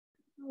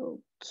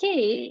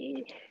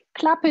Okay,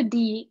 Klappe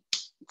die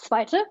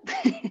zweite.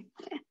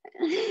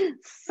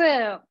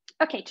 So,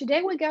 okay,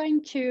 today we're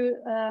going to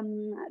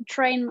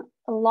train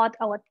a lot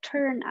our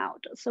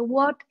turnout. So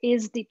what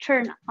is the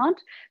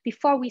turnout?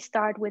 Before we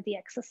start with the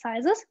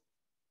exercises,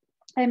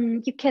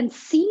 you can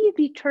see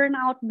the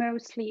turnout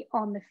mostly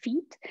on the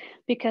feet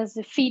because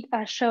the feet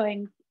are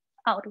showing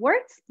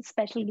outwards,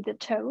 especially the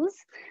toes,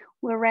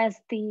 whereas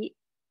the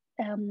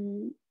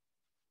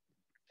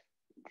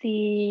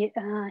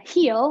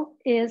heel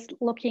is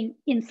looking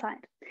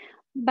inside.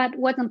 But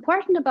what's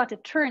important about the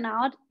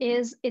turnout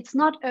is it's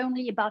not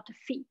only about the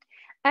feet.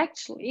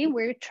 Actually,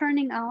 we're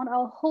turning out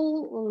our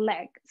whole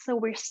leg. So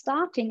we're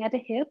starting at the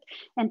hip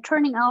and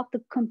turning out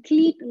the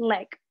complete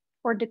leg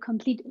or the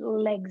complete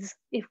legs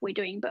if we're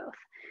doing both.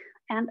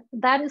 And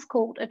that is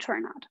called a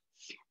turnout.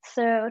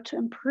 So to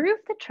improve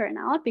the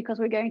turnout, because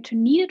we're going to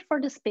need it for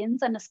the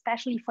spins and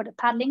especially for the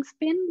paddling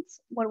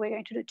spins, what we're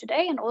going to do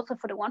today, and also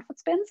for the 1-foot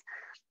spins,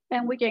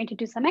 and we're going to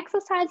do some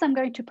exercise. I'm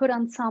going to put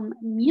on some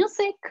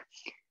music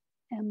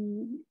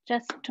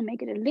just to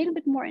make it a little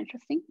bit more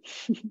interesting.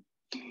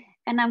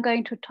 And I'm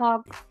going to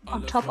talk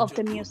on top of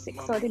the music.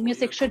 So the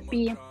music should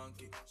be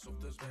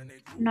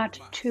not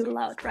too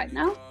loud right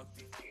now.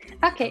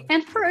 Okay,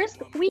 and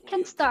first we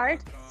can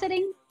start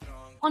sitting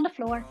on the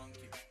floor.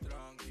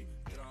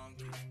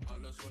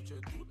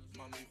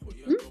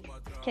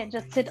 Okay,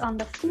 just sit on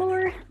the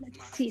floor.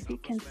 Let's see if you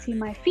can see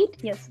my feet.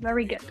 Yes,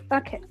 very good.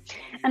 Okay,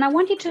 and I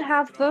want you to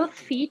have both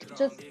feet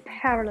just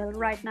parallel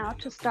right now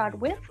to start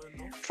with.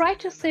 Try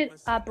to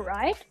sit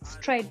upright,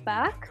 straight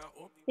back.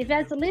 If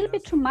that's a little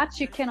bit too much,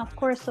 you can of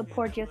course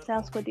support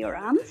yourselves with your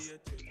arms.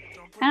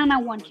 And I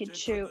want you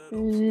to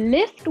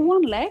lift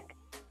one leg,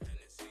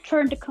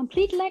 turn the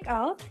complete leg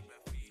out,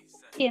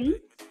 in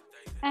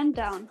and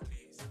down.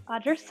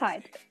 Other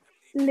side,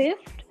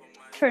 lift,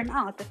 turn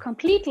out the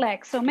complete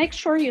leg. So make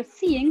sure you're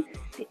seeing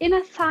the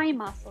inner thigh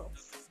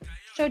muscles.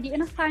 Show the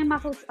inner thigh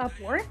muscles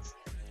upwards,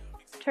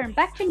 turn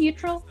back to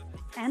neutral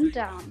and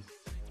down.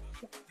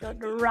 So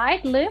the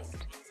right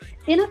lift,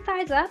 inner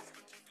thighs up,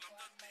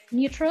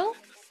 neutral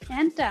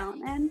and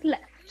down and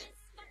left.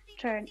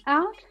 Turn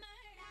out,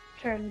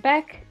 turn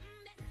back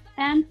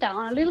and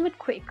down a little bit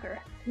quicker.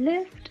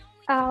 Lift,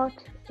 out,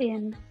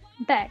 in,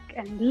 back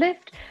and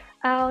lift,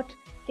 out,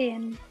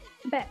 in,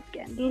 back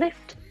and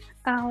lift,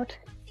 out,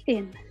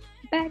 in,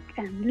 back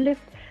and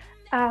lift,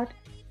 out,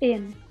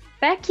 in,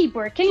 back. Keep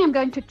working. I'm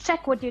going to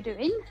check what you're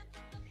doing.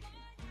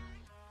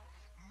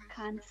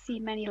 Can't see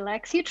many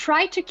legs. You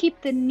try to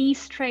keep the knees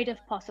straight if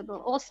possible.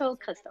 Also,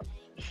 Christoph.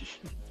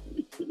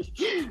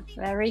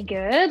 Very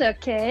good.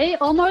 Okay,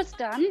 almost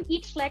done.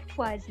 Each leg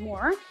twice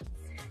more.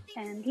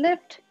 And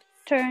lift,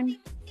 turn,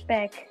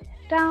 back,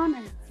 down,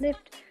 and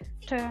lift,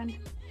 turn,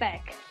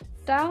 back,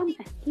 down,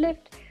 and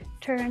lift,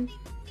 turn,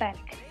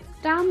 back,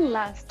 down.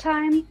 Last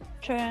time,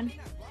 turn,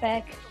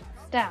 back,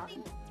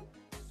 down.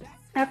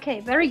 Okay,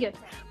 very good.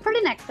 For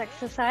the next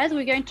exercise,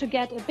 we're going to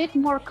get a bit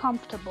more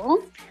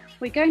comfortable.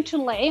 We're going to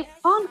lay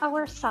on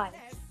our sides.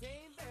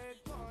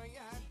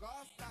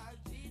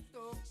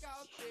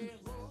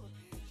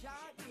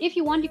 If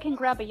you want, you can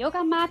grab a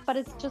yoga mat, but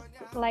it's just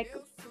like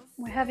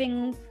we're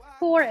having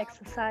 4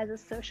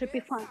 exercises, so it should be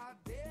fun.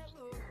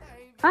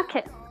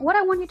 Okay, what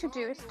I want you to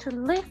do is to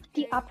lift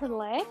the upper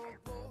leg.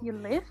 You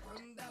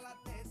lift,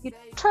 you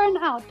turn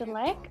out the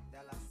leg,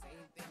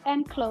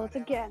 and close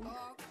again.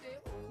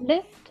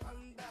 Lift,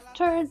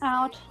 turn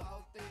out,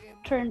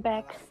 turn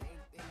back,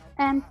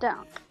 and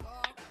down.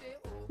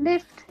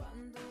 Lift,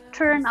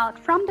 turn out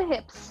from the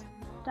hips,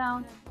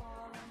 down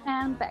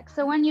and back.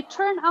 So when you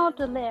turn out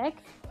the leg,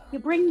 you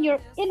bring your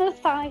inner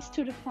thighs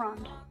to the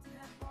front.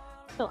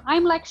 So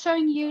I'm like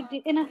showing you the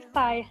inner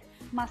thigh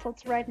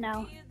muscles right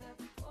now.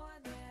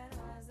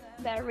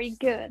 Very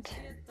good.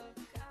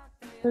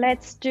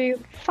 Let's do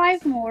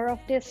 5 more of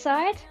this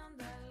side.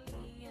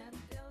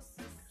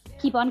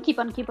 Keep on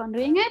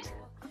doing it.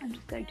 I'm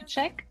just going to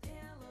check.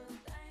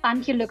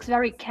 Antje looks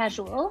very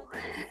casual.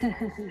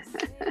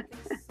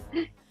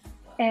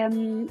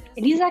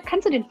 Elisa,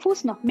 kannst du den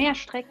Fuß noch mehr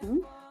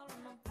strecken?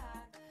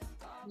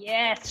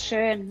 Yes,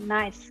 schön,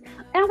 nice.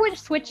 And we're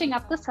switching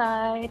up the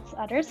sides,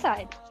 other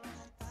side.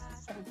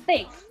 Same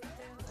thing.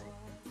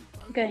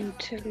 I'm going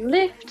to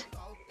lift,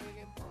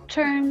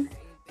 turn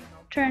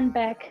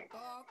back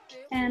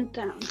and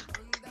down.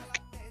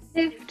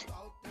 Lift,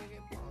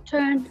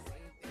 turn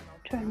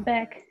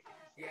back.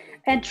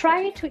 And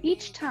try to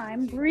each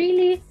time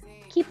really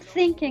keep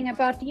thinking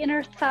about the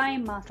inner thigh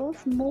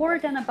muscles more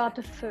than about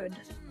the foot.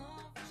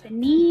 The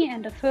knee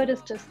and the foot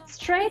is just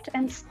straight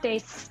and stay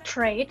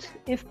straight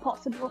if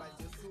possible.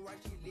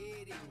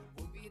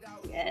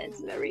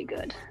 Yes, very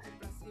good.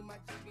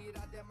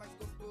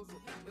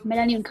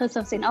 Melanie und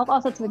Christoph sehen auch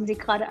aus, als würden sie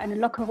gerade eine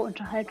lockere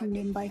Unterhaltung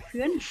nebenbei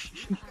führen.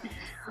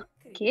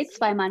 Okay,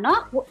 2 mal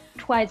noch.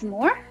 Twice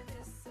more.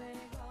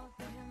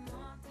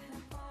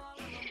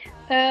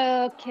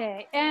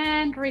 Okay,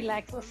 and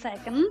relax a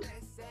second.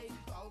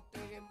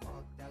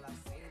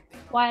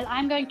 While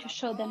I'm going to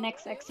show the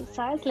next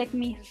exercise, let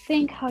me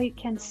think how you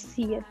can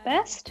see it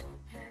best.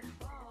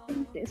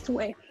 This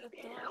way.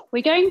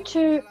 We're going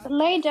to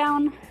lay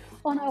down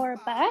on our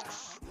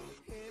backs,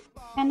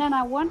 and then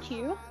I want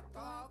you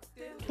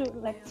to,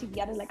 let's see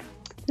the other leg.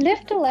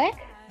 Lift the leg,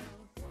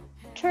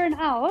 turn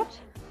out,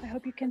 I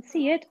hope you can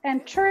see it,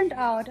 and turned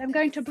out. I'm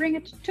going to bring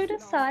it to the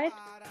side,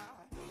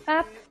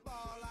 up,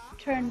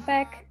 turn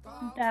back,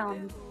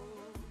 down.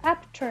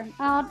 Up, turn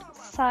out,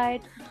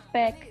 side,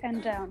 back,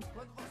 and down.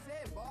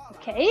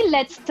 Okay,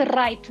 let's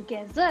try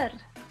together.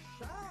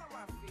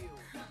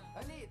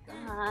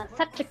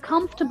 Such a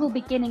comfortable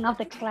beginning of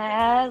the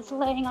class,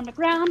 laying on the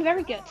ground,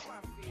 very good.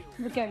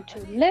 We're going to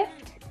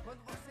lift,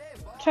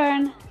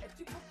 turn,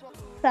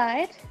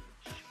 side,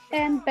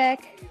 and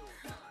back,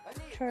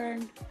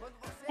 turn,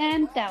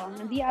 and down.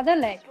 And the other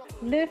leg,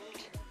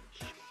 lift,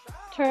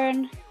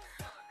 turn,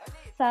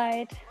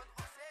 side,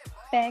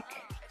 back,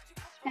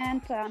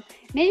 and down.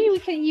 Maybe we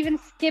can even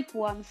skip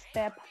one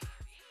step.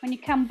 When you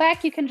come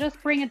back, you can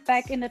just bring it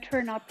back in the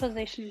turnout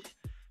position.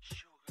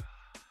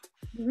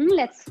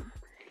 Let's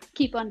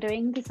keep on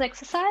doing this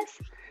exercise.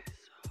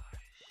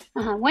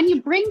 When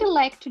you bring the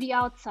leg to the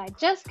outside,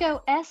 just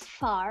go as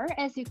far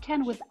as you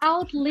can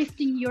without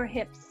lifting your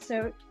hips.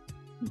 So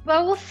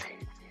both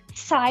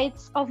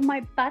sides of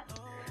my butt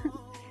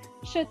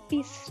should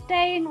be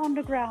staying on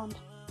the ground.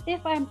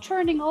 If I'm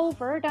turning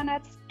over, then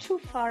that's too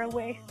far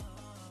away.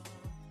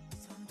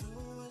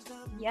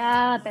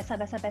 Yeah, besser,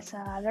 besser,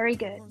 besser. Very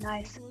good,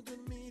 nice.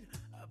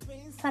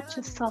 Such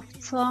a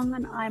soft song,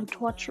 and I'm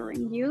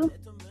torturing you.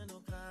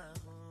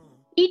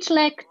 Each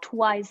leg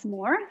twice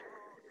more.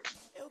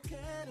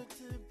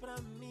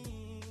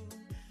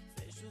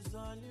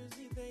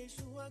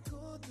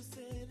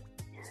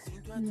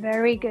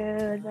 Very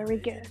good, very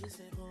good.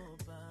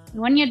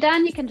 And when you're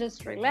done, you can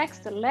just relax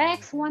the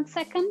legs 1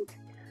 second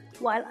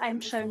while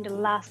I'm showing the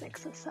last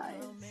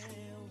exercise.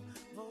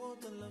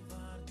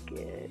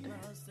 Good.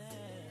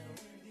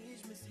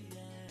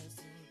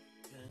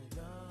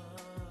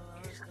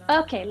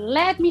 Okay,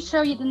 let me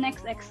show you the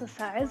next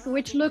exercise,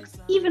 which looks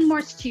even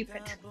more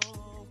stupid.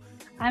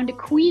 I'm the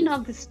queen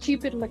of the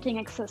stupid looking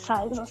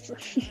exercises.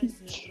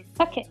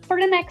 Okay, for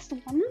the next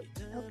one,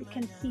 I hope you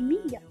can see me.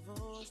 Yeah.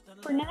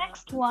 For the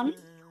next one,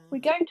 we're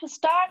going to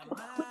start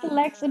with the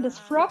legs in this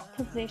frog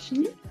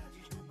position,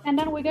 and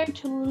then we're going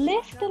to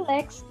lift the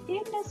legs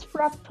in this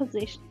frog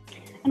position.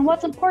 And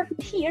what's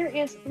important here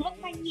is, look,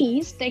 my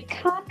knees, they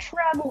can't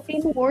travel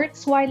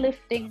inwards while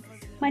lifting.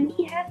 My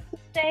knee has to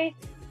stay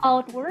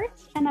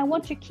outwards, and I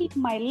want to keep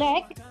my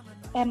leg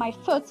and my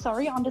foot,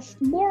 sorry, on this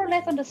more or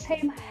less on the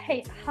same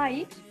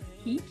height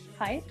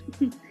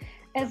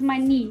as my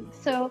knee.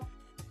 So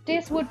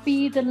this would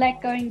be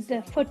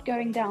the foot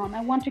going down.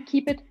 I want to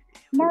keep it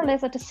more or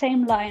less at the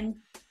same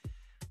line.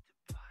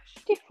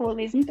 Beautiful,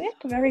 isn't it?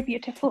 Very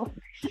beautiful.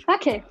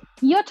 Okay,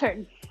 your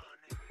turn.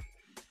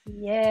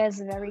 Yes,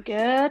 very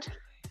good.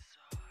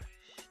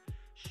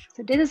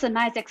 So this is a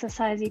nice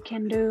exercise you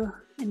can do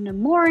in the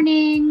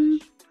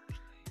morning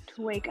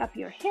to wake up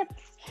your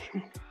hips.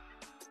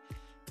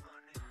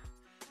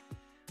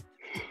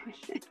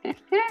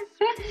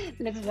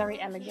 Looks very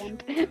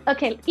elegant.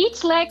 Okay,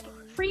 each leg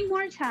 3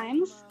 more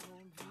times.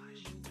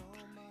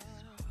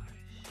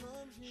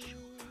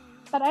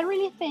 But I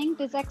really think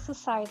these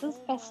exercises,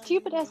 as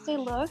stupid as they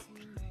look,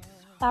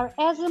 are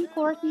as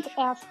important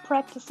as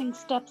practicing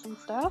steps and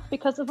stuff,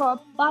 because if our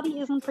body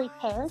isn't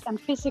prepared and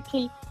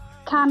physically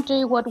can't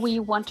do what we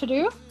want to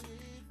do,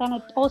 then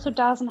it also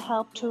doesn't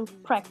help to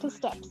practice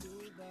steps.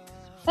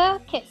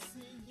 Okay,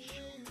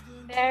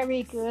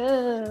 very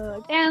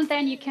good. And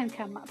then you can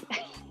come up.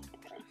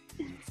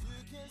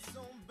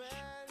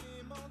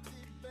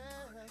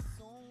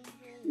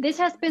 This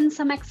has been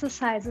some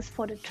exercises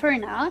for the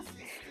turnout.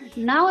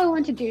 Now I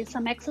want to do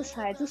some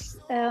exercises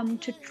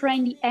to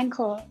train the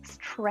ankle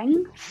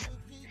strength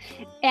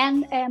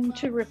and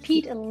to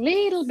repeat a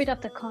little bit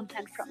of the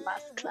content from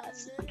last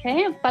class,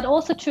 okay? But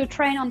also to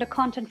train on the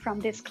content from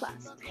this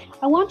class.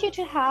 I want you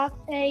to have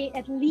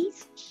at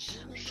least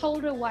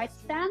shoulder wide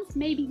stance,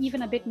 maybe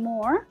even a bit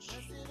more.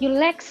 Your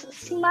legs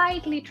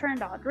slightly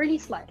turned out, really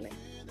slightly.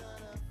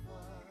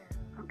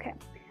 Okay,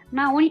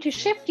 now I want you to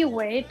shift your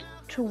weight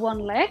to one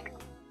leg,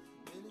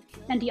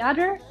 and the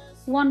other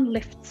one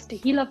lifts, the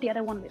heel of the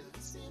other one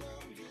lifts.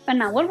 And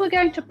now what we're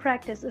going to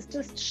practice is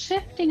just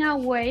shifting our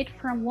weight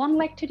from one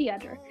leg to the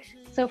other.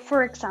 So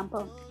for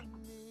example,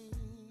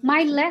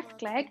 my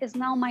left leg is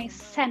now my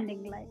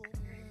sending leg.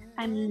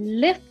 I'm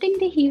lifting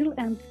the heel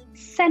and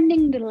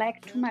sending the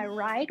leg to my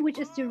right, which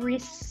is the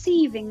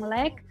receiving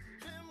leg.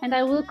 And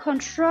I will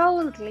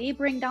controlledly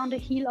bring down the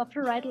heel of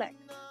the right leg.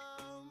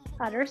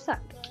 Other side.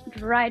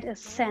 Right is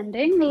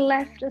sending,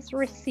 left is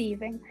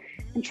receiving.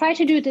 And try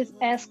to do this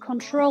as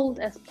controlled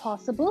as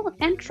possible,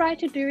 and try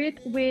to do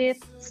it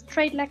with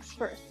straight legs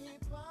first.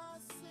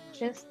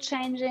 Just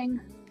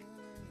changing.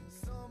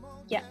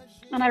 Yeah,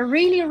 and I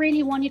really,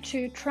 really want you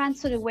to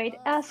transfer the weight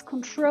as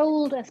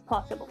controlled as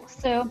possible.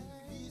 So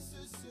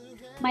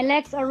my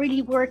legs are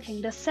really working.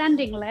 The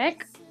sending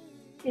leg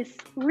is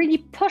really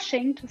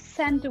pushing to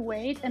send the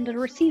weight, and the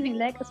receiving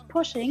leg is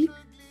pushing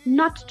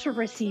not to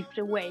receive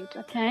the weight,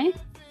 okay?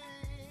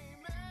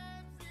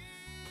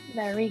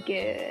 Very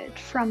good.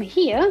 From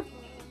here,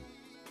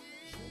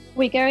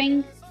 we're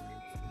going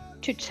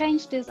to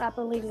change this up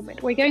a little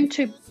bit. We're going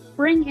to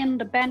bring in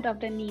the bend of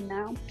the knee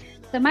now.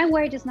 So my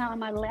weight is now on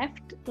my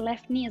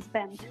left knee is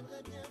bent.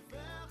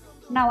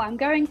 Now I'm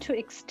going to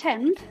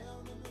extend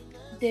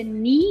the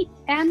knee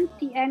and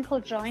the ankle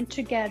joint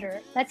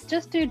together. Let's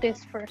just do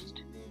this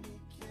first.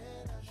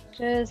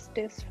 Just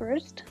this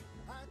first.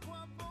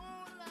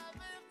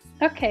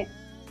 Okay,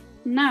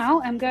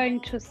 now I'm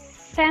going to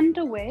send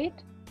the weight,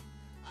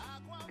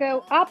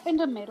 go up in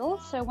the middle.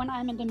 So when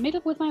I'm in the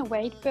middle with my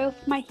weight, both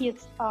my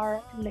heels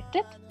are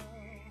lifted.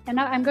 And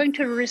now I'm going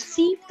to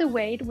receive the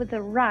weight with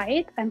the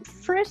right. I'm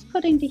first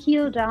putting the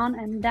heel down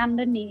and then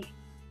the knee.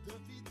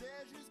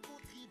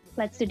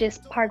 Let's do this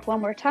part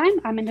one more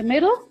time. I'm in the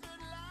middle.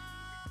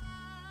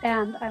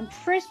 And I'm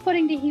first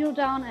putting the heel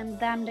down and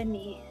then the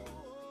knee.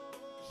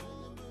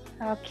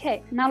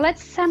 Okay, now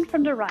let's send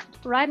from the right.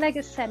 Right leg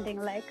is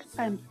sending leg.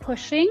 I'm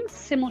pushing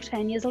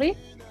simultaneously,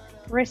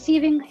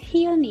 receiving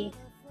heel, knee.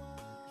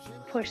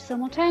 Push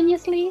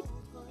simultaneously,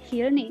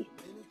 heel, knee.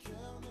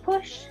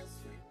 Push,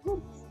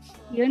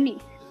 heel, knee.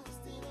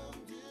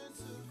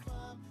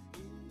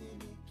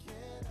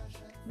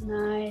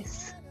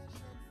 Nice.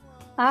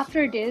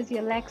 After this,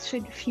 your legs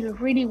should feel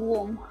really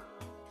warm.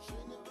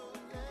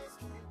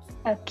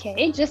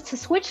 Okay, just to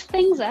switch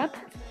things up,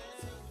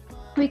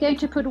 we're going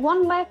to put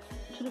one leg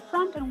to the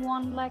front and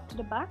one leg to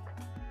the back.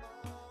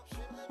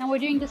 And we're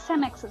doing the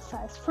same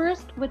exercise.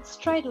 First with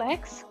straight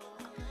legs,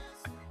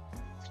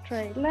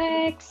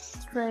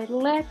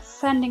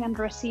 sending and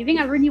receiving.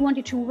 I really want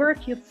you to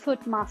work your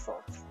foot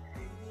muscles.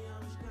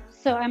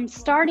 So I'm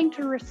starting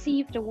to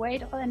receive the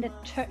weight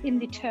in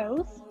the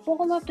toes,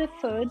 ball of the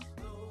foot,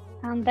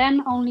 and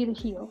then only the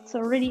heel. So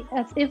really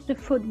as if the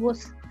foot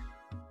was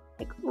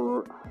like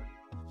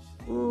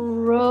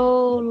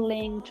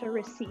rolling to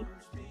receive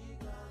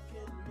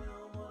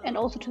and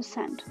also to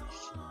send.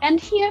 And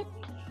here,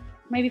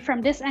 maybe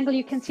from this angle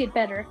you can see it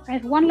better. I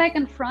have one leg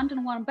in front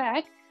and one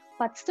back,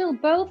 but still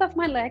both of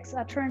my legs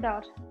are turned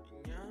out,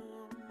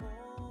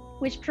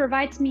 which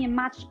provides me a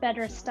much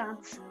better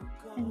stance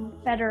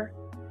and better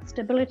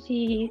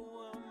stability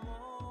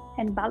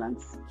and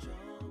balance.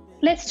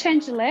 Let's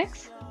change the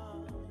legs.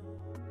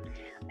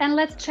 And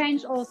let's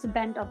change also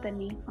bend of the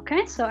knee.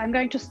 Okay, so I'm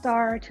going to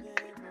start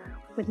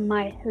with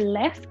my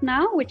left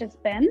now, which is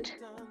bent.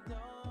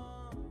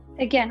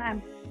 Again,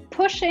 I'm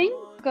pushing,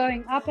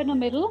 going up in the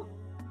middle.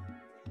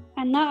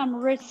 And now I'm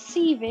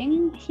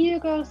receiving, heel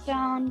goes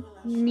down,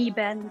 knee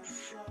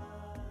bends.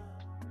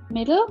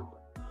 Middle,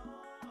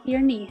 heel,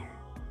 knee.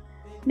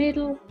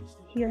 Middle,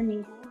 heel,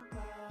 knee.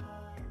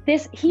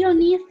 This heel,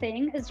 knee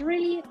thing is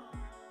really,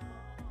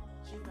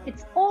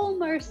 it's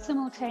almost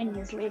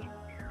simultaneously.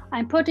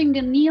 I'm putting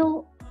the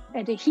heel,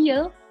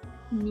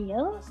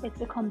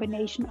 it's a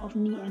combination of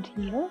knee and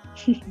heel.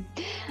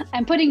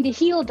 I'm putting the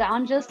heel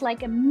down just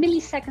like a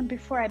millisecond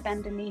before I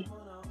bend the knee.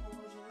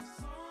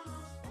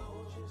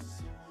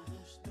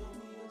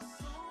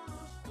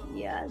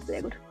 Ja,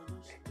 sehr gut.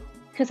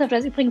 Christoph,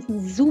 das ist übrigens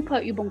eine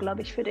super Übung,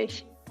 glaube ich, für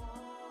dich.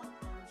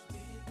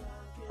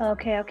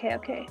 Okay.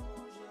 Okay.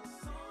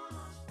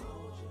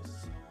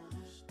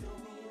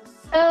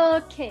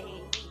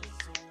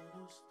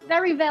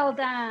 Very well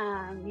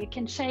done. You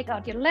can shake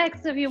out your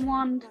legs if you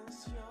want.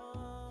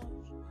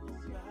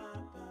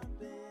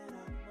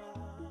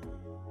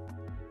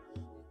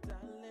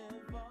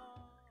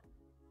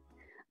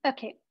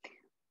 Okay.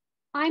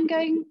 I'm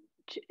going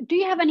to, do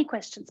you have any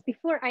questions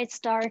before I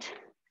start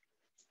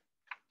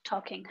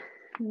talking?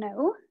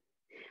 No.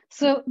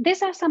 So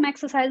these are some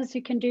exercises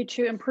you can do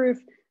to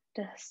improve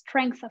the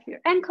strength of your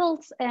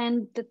ankles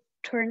and the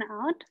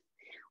turnout,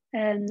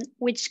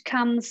 which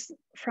comes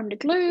from the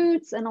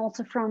glutes and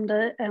also from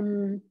the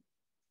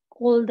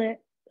all the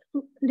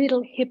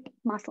little hip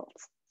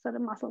muscles, so the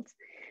muscles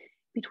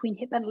between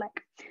hip and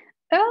leg.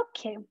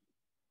 Okay.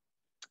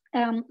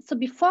 So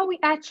before we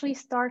actually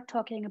start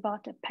talking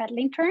about the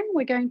pedaling turn,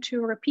 we're going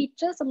to repeat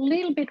just a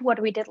little bit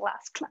what we did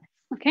last class,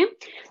 okay?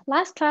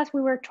 Last class,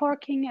 we were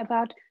talking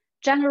about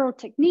general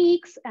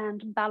techniques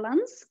and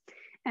balance.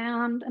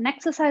 And an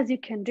exercise you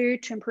can do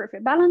to improve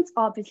your balance,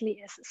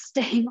 obviously, is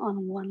staying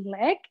on one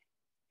leg,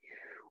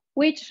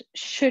 which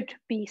should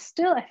be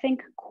still, I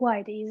think,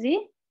 quite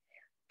easy.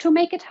 To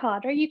make it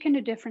harder, you can do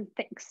different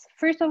things.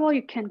 First of all,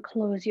 you can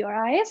close your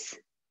eyes,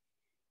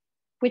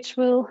 which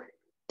will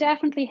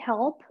definitely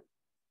help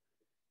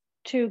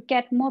to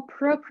get more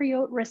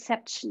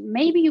proprioception.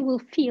 Maybe you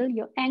will feel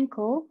your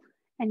ankle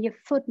and your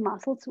foot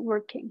muscles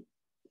working.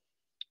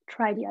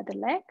 Try the other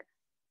leg.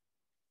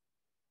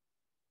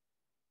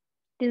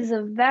 This is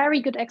a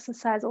very good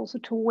exercise also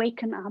to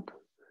waken up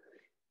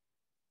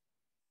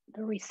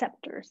the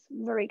receptors.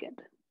 Very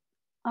good.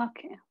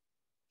 Okay.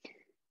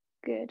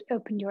 Good.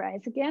 Open your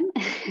eyes again.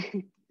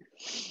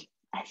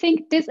 I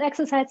think this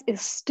exercise is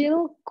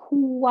still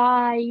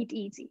quite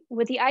easy.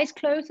 With the eyes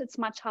closed, it's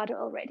much harder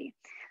already.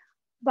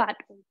 But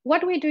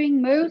what we're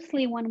doing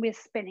mostly when we're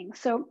spinning.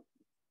 So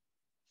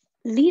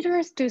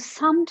leaders do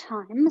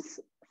sometimes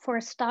for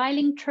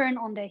styling turn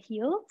on their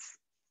heels.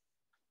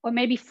 or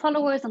maybe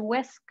followers on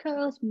West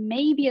Coast,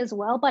 maybe as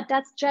well, but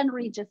that's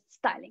generally just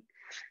styling.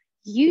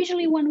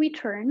 Usually when we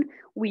turn,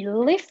 we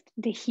lift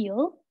the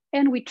heel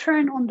and we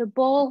turn on the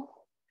ball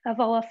of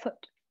our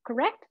foot,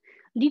 correct?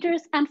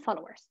 Leaders and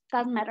followers,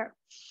 doesn't matter.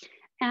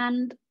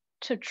 And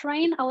to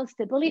train our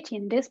stability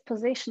in this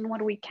position,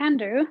 what we can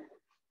do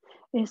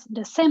is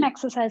the same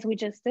exercise we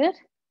just did,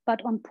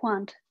 but on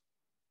pointe.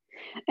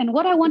 And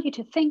what I want you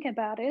to think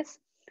about is,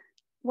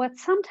 what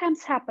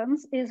sometimes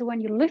happens is when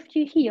you lift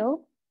your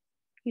heel,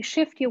 you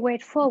shift your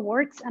weight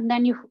forwards and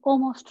then you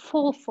almost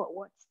fall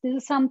forwards. This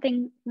is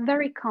something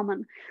very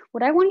common.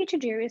 What I want you to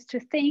do is to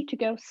think to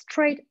go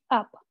straight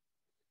up.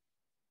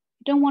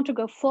 You don't want to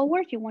go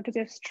forward, you want to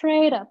go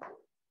straight up.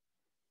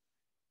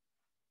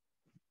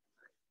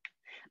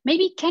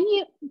 Maybe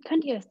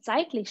könnt ihr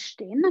seitlich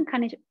stehen, dann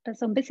kann ich das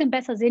so ein bisschen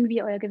besser sehen,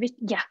 wie euer Gewicht.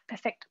 Ja,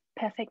 perfekt,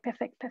 perfekt,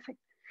 perfekt, perfekt.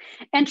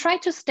 And try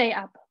to stay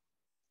up.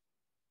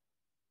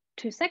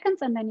 2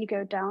 seconds and then you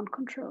go down,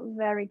 control,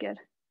 very good.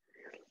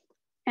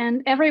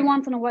 And every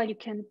once in a while you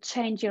can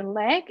change your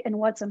leg. And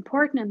what's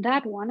important in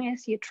that one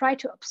is you try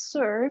to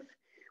observe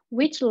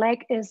which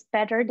leg is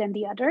better than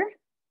the other.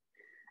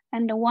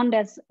 And the one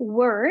that's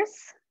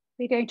worse,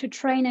 we're going to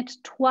train it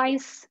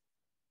twice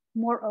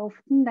more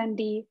often than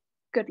the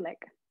good leg.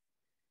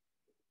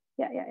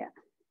 Yeah.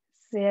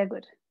 Sehr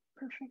good,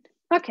 perfect.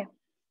 Okay.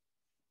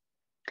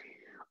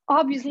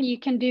 Obviously you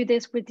can do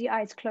this with the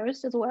eyes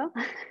closed as well,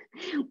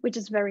 which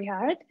is very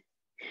hard.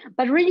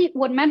 But really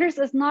what matters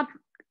is not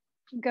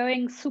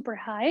going super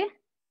high.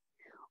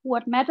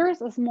 What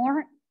matters is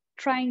more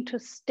trying to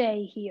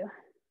stay here.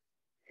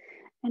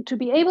 And to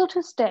be able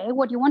to stay,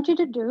 what you want you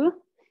to do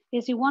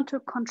is you want to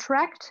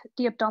contract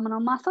the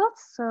abdominal muscles.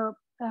 So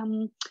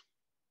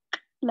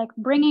like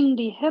bringing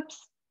the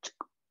hips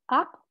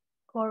up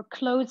or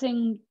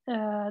closing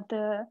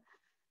the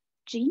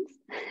jeans.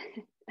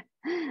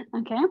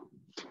 Okay.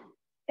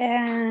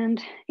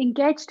 And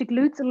engage the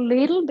glutes a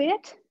little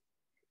bit.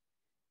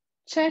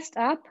 Chest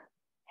up,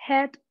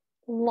 head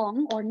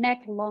long or neck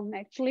long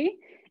actually.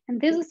 And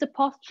this is the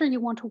posture you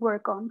want to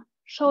work on.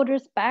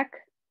 Shoulders back,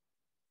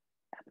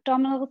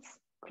 abdominals,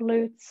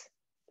 glutes,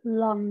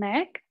 long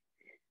neck.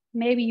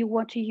 Maybe you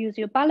want to use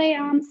your ballet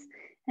arms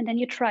and then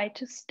you try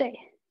to stay.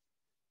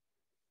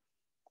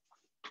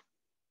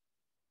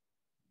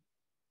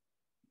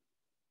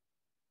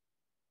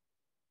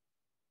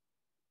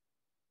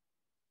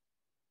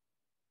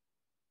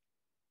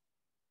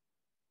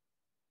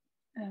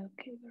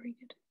 Okay, very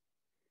good.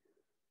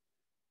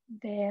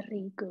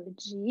 Very good,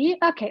 G.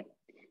 Okay,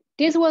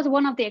 this was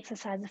one of the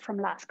exercises from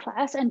last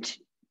class. And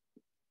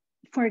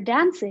for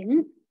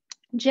dancing,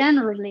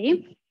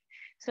 generally,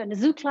 so in the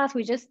zoo class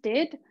we just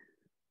did,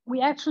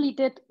 we actually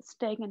did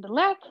staying in the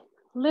leg,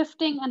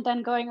 lifting, and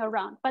then going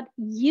around. But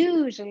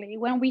usually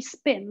when we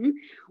spin,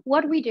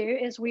 what we do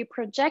is we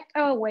project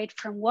our weight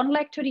from one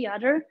leg to the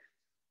other,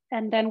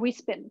 and then we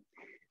spin.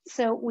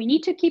 So we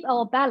need to keep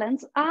our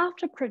balance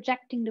after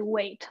projecting the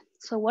weight.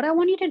 So what I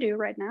want you to do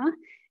right now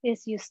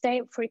is you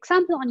stay, for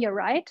example, on your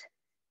right,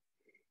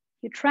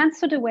 you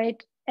transfer the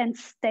weight and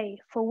stay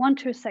for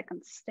 1-2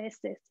 seconds.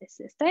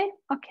 Stay.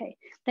 Okay,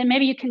 then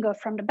maybe you can go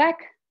from the back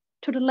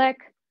to the leg,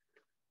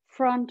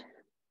 front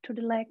to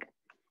the leg,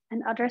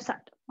 and other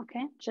side.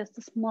 Okay, just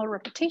a small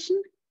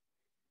repetition.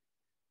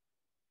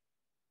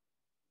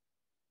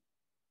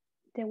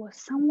 There was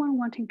someone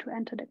wanting to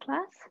enter the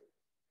class,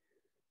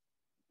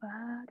 but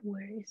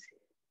where is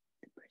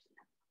the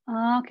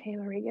person? Okay,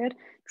 very good.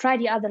 Try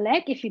the other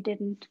leg if you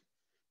didn't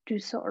do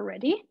so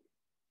already.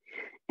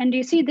 And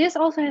you see, this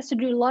also has to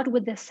do a lot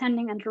with the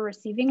sending and the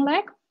receiving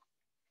leg.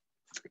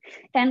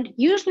 And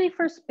usually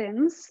for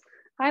spins,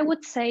 I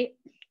would say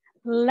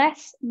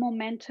less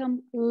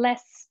momentum,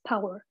 less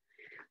power.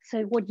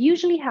 So what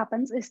usually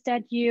happens is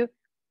that you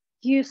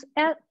use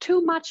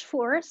too much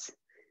force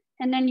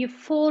and then you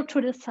fall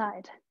to the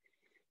side.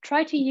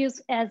 Try to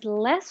use as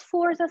less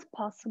force as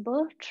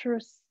possible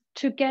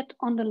to get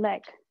on the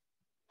leg.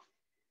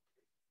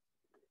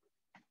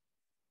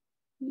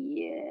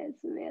 Yes,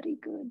 very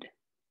good.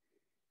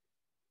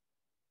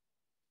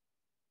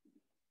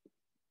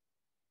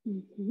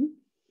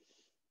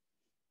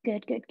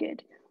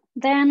 Good.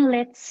 Then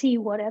let's see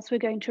what else we're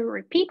going to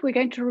repeat. We're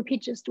going to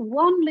repeat just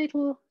one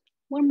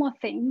more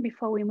thing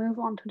before we move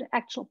on to the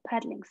actual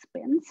paddling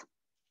spins.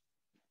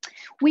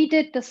 We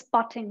did the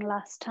spotting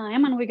last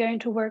time and we're going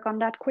to work on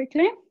that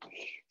quickly.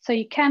 So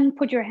you can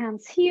put your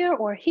hands here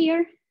or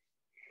here.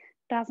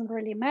 Doesn't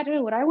really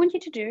matter. What I want you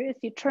to do is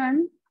you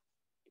turn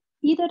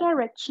either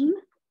direction,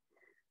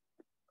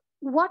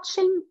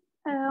 watching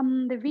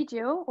the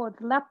video or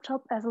the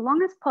laptop as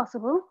long as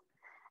possible.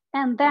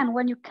 And then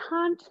when you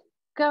can't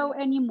go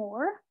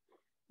anymore,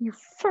 you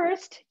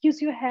first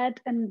use your head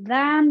and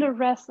then the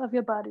rest of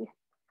your body.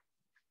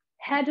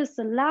 Head is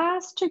the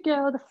last to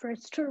go, the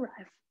first to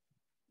arrive.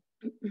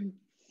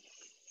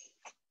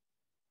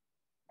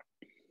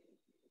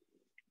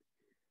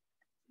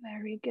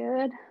 Very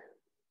good.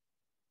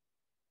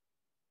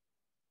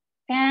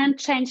 And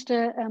change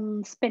the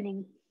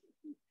spinning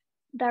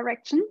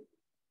direction.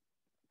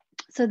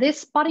 So this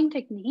spotting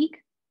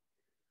technique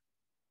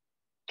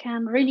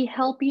can really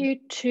help you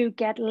to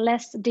get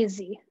less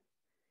dizzy.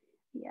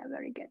 Yeah,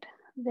 very good.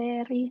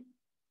 Very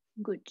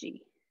good.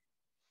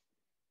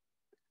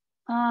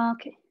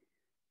 Okay.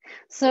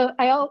 So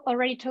I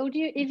already told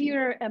you, if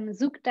you're a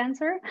Zouk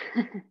dancer,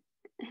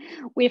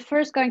 we're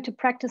first going to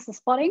practice the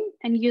spotting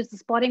and use the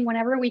spotting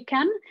whenever we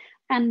can.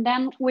 And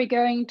then we're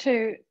going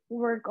to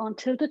work on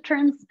tilted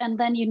turns, and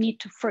then you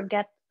need to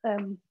forget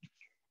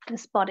the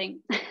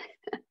spotting.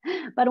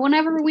 But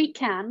whenever we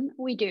can,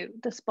 we do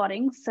the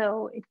spotting,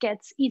 so it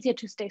gets easier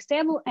to stay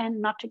stable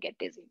and not to get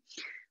dizzy.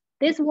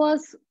 This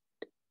was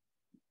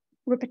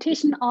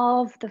repetition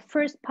of the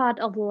first part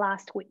of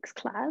last week's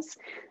class.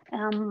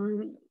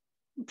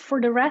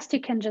 For the rest,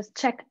 you can just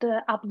check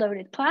the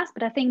uploaded class,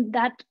 but I think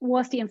that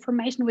was the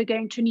information we're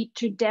going to need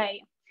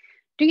today.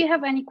 Do you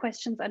have any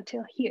questions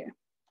until here?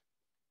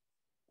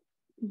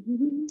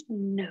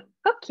 No.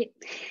 Okay.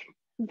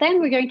 Then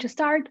we're going to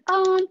start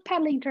on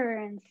paddling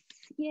turns.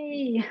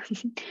 Yay.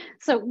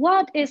 So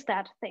what is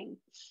that thing?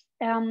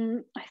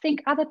 I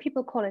think other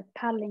people call it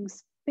paddling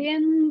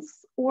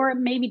spins, or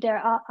maybe there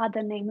are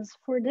other names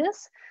for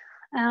this.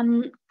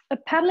 A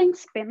paddling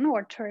spin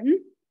or turn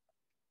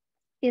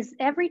is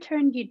every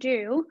turn you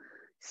do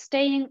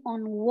staying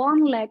on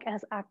one leg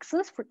as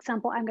axis. For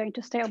example, I'm going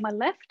to stay on my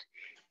left,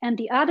 and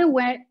the other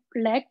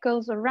leg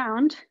goes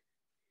around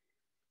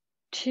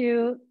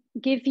to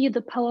give you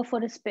the power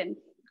for the spin,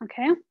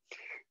 okay?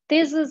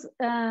 This is,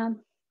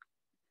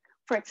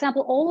 for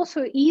example,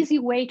 also an easy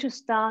way to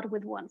start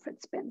with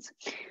 1-foot spins.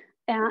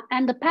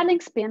 And the paddling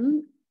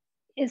spin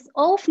is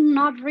often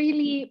not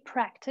really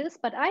practiced,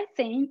 but I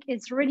think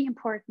it's really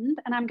important,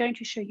 and I'm going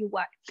to show you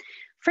why.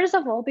 First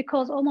of all,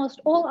 because almost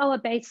all our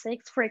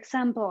basics, for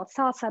example,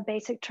 salsa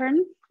basic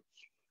turn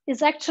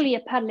is actually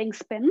a paddling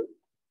spin.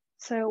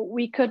 So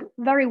we could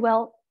very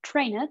well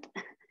train it.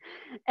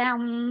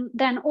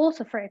 Then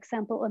also, for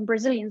example, in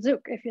Brazilian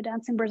Zouk, if you're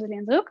dancing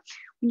Brazilian Zouk,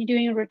 when you're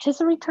doing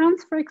rotisserie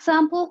turns, for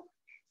example,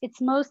 it's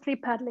mostly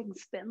paddling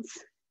spins.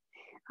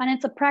 And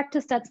it's a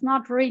practice that's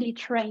not really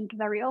trained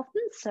very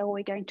often, so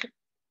we're going to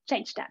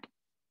change that.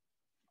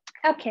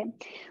 Okay,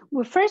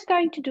 we're first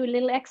going to do a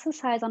little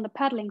exercise on the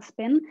paddling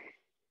spin,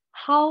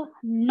 how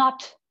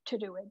not to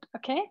do it,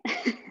 okay?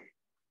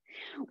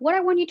 What I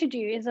want you to do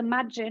is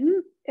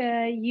imagine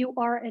you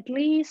are at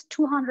least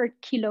 200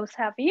 kilos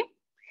heavy,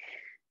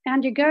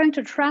 and you're going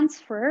to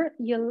transfer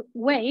your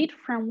weight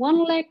from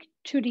one leg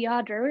to the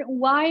other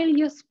while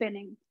you're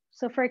spinning.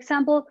 So for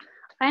example,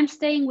 I'm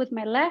staying with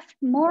my left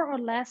more or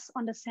less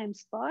on the same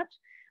spot,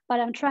 but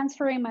I'm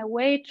transferring my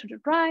weight to the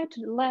right,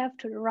 to the left,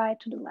 to the right,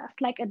 to the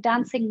left, like a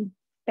dancing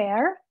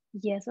bear.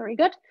 Yes, very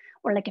good.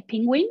 Or like a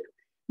penguin.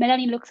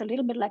 Melanie looks a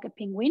little bit like a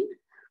penguin.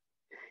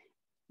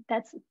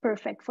 That's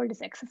perfect for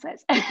this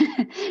exercise.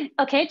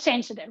 Okay,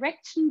 change the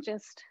direction,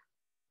 just.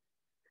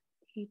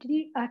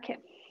 Okay.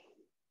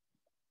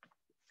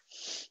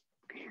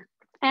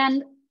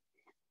 And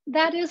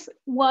that is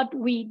what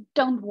we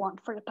don't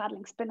want for the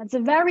paddling spin. It's a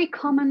very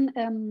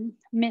common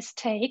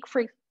mistake,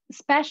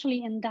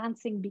 especially in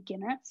dancing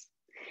beginners.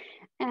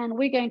 And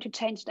we're going to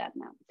change that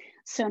now.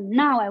 So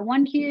now I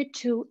want you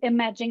to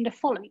imagine the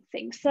following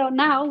thing. So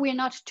now we're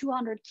not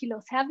 200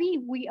 kilos heavy,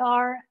 we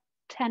are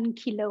 10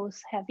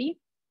 kilos heavy.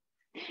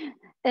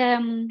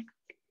 And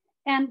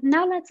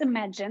now let's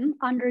imagine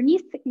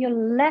underneath your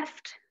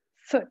left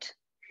foot,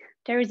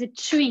 there is a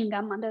chewing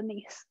gum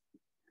underneath.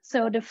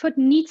 So the foot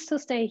needs to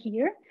stay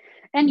here.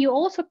 And you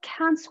also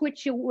can't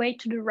switch your weight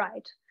to the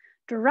right.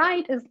 The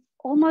right is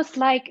almost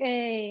like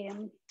a,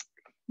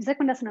 wie sagt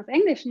man das auf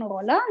Englisch? Ein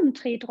Roller, ein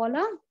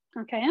Tretroller,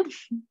 okay?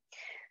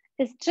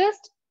 It's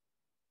just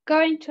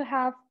going to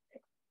have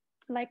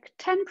like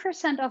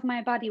 10% of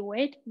my body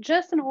weight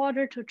just in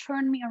order to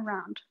turn me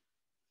around.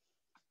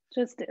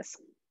 Just this,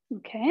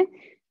 okay?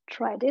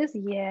 Try this,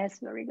 yes,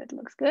 very good,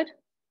 looks good.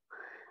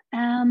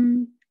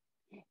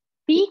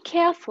 Be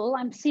careful,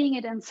 I'm seeing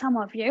it in some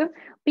of you,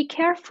 be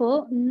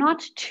careful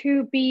not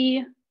to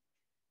be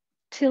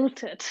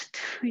tilted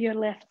to your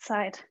left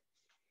side.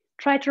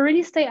 Try to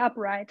really stay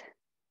upright.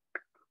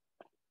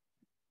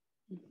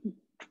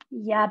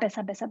 Yeah,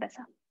 besser, besser,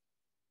 besser.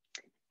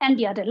 And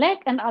the other leg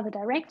and other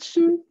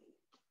direction.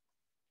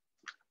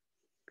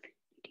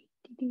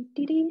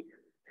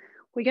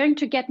 We're going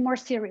to get more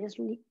serious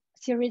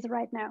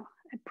right now,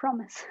 I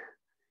promise.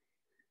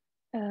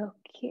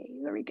 Okay,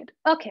 very good.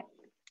 Okay,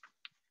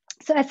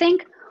 so I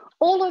think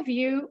all of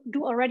you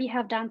do already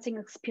have dancing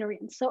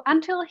experience. So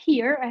until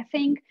here, I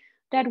think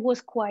that was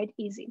quite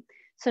easy.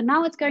 So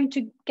now it's going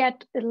to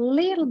get a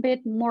little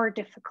bit more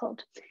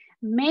difficult.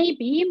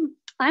 Maybe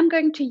I'm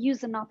going to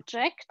use an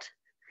object.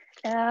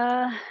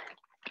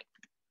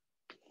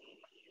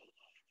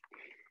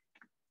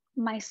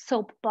 My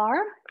soap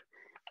bar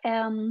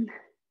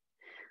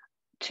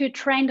to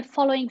train the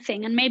following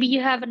thing. And maybe you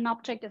have an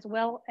object as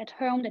well at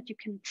home that you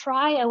can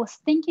try. I was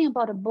thinking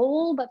about a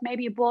ball, but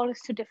maybe a ball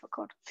is too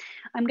difficult.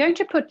 I'm going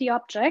to put the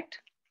object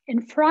in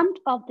front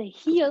of the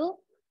heel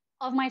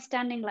of my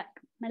standing leg.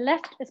 My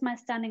left is my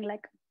standing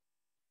leg.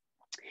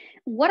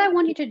 What I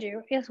want you to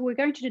do is we're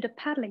going to do the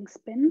paddling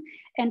spin,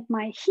 and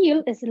my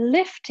heel is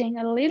lifting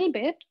a little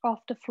bit off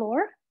the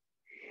floor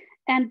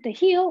and the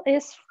heel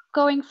is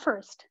going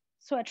first.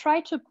 So I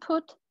try to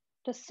put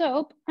the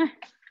soap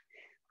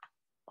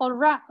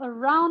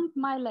around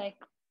my leg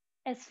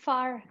as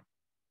far,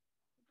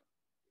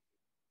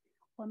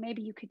 or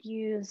maybe you could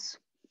use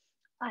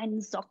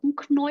einen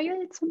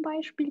Sockenknäuel zum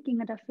Beispiel,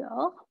 ginge dafür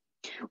auch.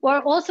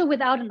 Or also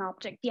without an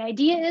object. The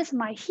idea is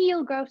my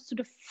heel goes to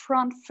the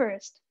front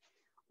first.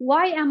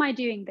 Why am I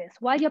doing this?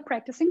 While you're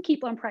practicing,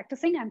 keep on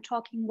practicing. I'm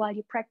talking while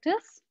you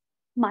practice,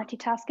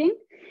 multitasking.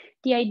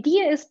 The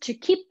idea is to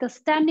keep the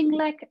standing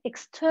leg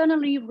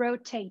externally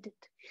rotated.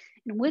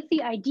 And with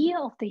the idea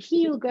of the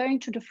heel going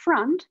to the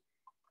front,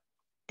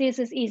 this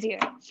is easier.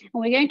 And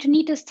we're going to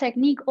need this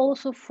technique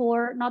also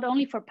for, not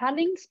only for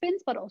paddling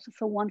spins, but also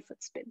for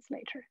 1-foot spins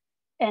later.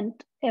 And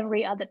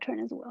every other turn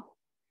as well.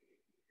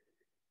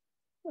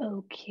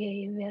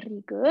 Okay,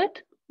 very good.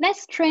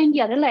 Let's train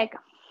the other leg.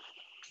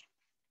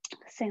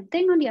 Same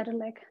thing on the other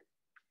leg.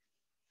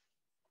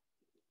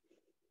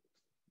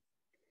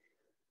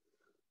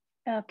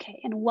 Okay,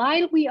 and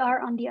while we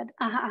are on the other,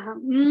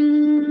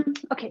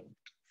 okay,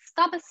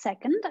 stop a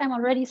second. I'm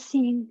already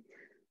seeing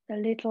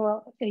a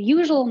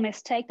usual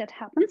mistake that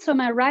happens. So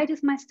my right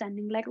is my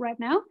standing leg right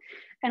now.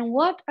 And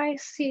what I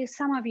see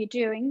some of you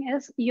doing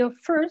is you're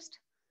first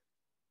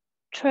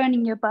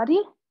turning your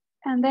body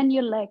and then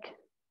your leg,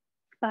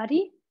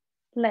 body,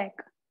 leg.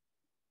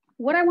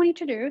 What I want you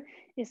to do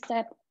is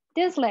that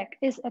this leg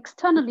is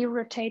externally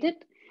rotated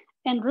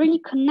and really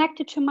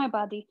connected to my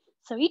body.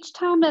 So each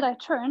time that I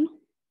turn,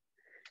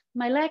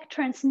 my leg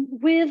turns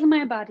with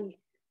my body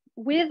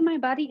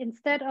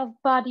instead of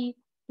body,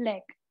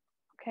 leg,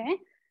 okay?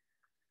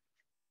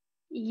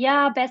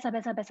 Ja, besser.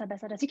 Das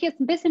sieht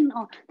jetzt ein bisschen,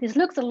 oh, this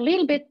looks a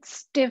little bit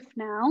stiff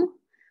now,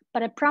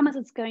 but I promise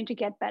it's going to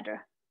get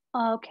better.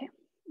 Okay.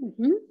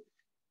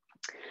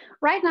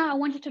 Right now, I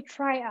want you to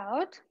try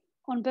out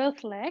on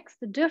both legs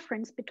the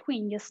difference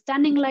between your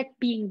standing leg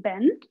being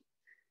bent.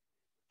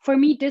 For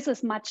me, this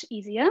is much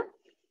easier.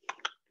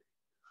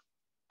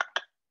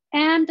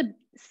 And the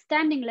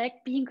standing leg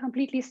being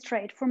completely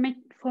straight. For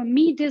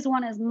me, this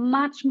one is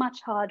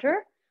much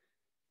harder.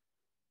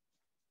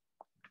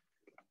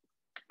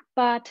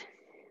 But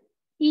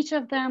each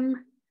of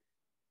them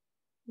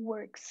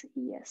works,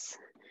 yes.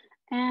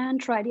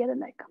 And try the other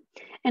leg.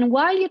 And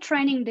while you're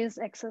training this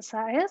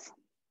exercise,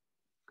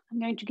 I'm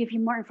going to give you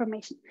more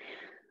information.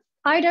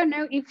 I don't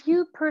know if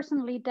you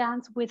personally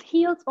dance with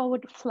heels or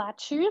with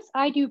flat shoes.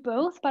 I do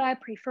both, but I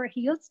prefer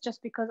heels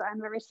just because I'm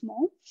very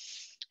small.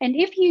 And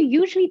if you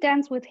usually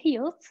dance with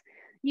heels,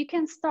 you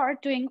can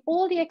start doing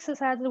all the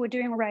exercises we're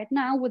doing right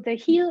now with the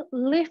heel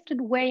lifted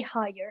way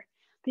higher.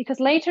 Because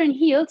later in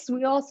heels,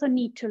 we also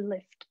need to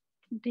lift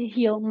the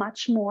heel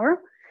much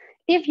more.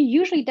 If you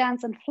usually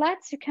dance in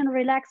flats, you can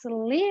relax a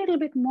little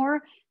bit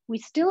more. We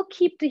still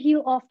keep the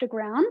heel off the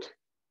ground,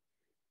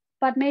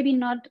 but maybe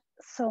not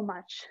so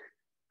much.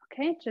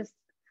 Okay, just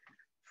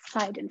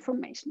side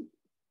information.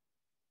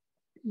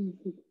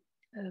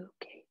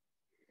 Okay.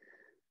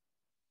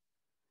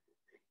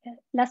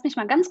 Lasst mich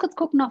mal ganz kurz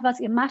gucken noch, was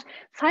ihr macht.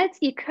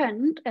 Falls ihr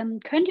könnt,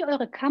 könnt ihr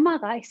eure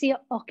Kamera, ich sehe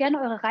auch gerne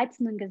eure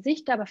reizenden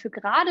Gesichter, aber für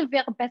gerade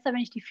wäre besser,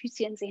 wenn ich die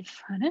Füßchen sehen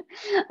würde.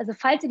 Also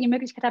falls ihr die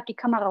Möglichkeit habt, die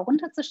Kamera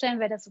runterzustellen,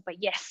 wäre das super.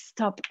 Yes,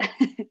 top.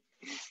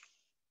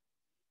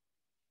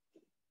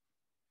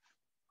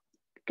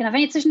 Genau,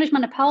 wenn ihr zwischendurch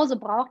mal eine Pause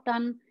braucht,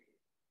 dann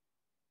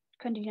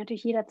könnt ihr die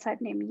natürlich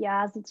jederzeit nehmen.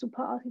 Ja, sieht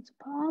super aus,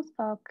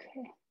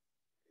 Okay.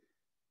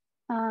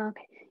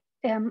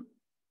 Okay.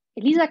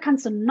 Elisa,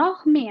 kannst du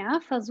noch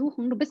mehr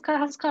versuchen,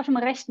 hast es gerade vom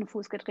rechten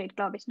Fuß gedreht,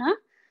 glaube ich, ne?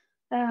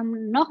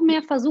 Noch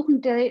mehr versuchen,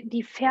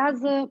 die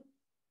Ferse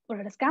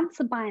oder das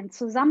ganze Bein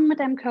zusammen mit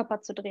deinem Körper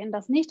zu drehen,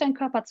 dass nicht dein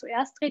Körper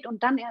zuerst dreht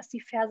und dann erst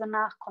die Ferse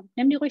nachkommt.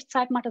 Nimm dir ruhig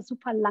Zeit, mach das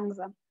super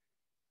langsam.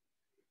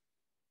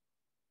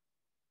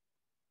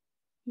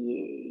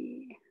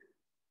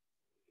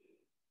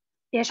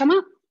 Ja, schau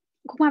mal,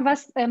 guck mal,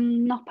 was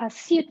noch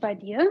passiert bei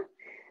dir.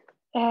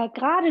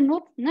 Gerade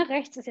nutzt, ne,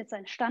 rechts ist jetzt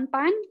ein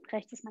Standbein,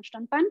 rechts ist mein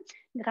Standbein.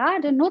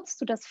 Gerade nutzt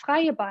du das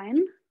freie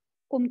Bein,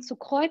 um zu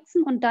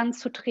kreuzen und dann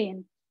zu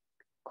drehen.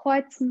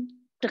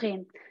 Kreuzen,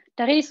 drehen.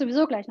 Da rede ich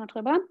sowieso gleich noch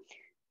drüber.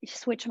 Ich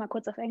switche mal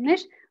kurz auf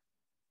Englisch.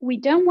 We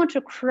don't want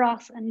to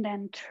cross and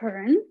then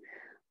turn,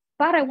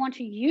 but I want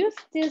to use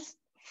this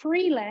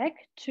free leg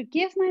to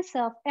give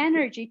myself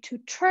energy to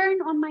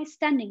turn on my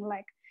standing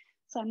leg.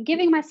 So I'm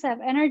giving myself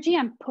energy,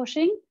 I'm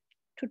pushing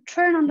to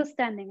turn on the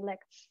standing leg.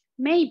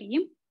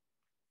 Maybe.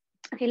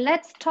 Okay,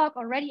 let's talk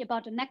already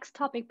about the next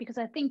topic because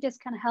I think this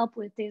can help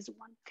with this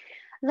one.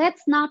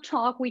 Let's now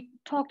talk, we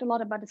talked a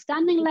lot about the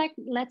standing leg.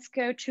 Let's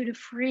go to the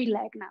free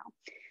leg now.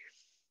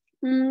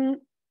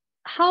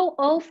 How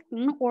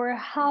often or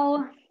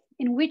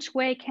in which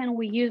way can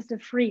we use the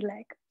free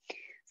leg?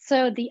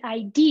 So the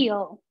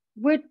ideal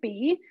would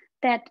be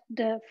that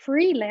the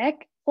free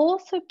leg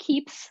also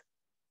keeps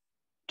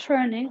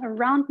turning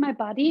around my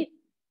body.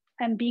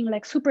 I'm being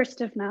like super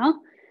stiff now,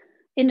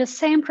 in the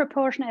same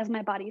proportion as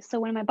my body. So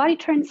when my body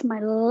turns, my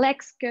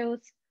legs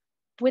goes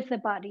with the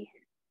body.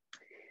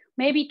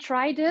 Maybe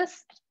try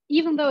this,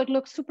 even though it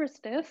looks super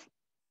stiff,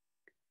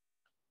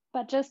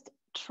 but just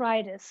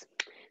try this.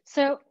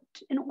 So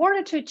in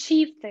order to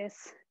achieve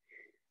this,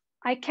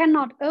 I can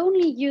not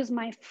only use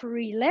my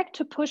free leg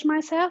to push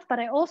myself, but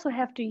I also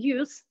have to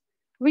use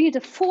really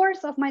the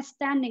force of my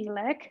standing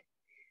leg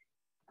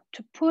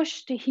to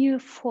push the heel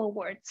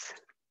forwards.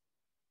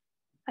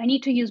 I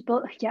need to use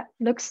both. Yeah,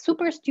 looks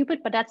super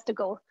stupid, but that's the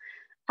goal.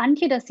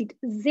 Antje, das sieht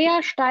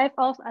sehr steif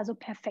aus, also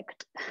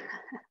perfekt.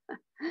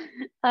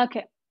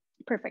 Okay,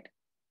 perfect.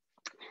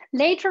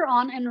 Later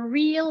on in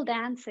real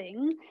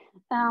dancing,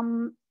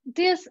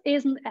 this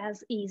isn't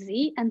as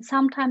easy and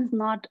sometimes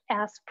not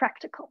as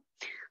practical.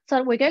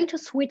 So we're going to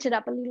switch it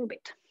up a little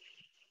bit.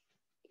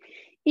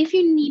 If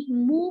you need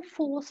more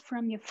force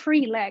from your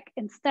free leg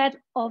instead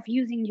of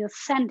using your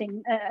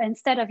standing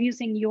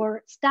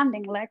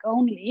leg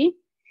only,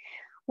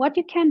 what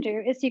you can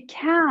do is you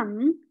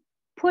can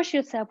push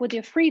yourself with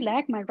your free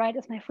leg. My right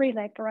is my free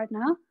leg right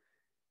now.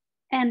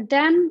 And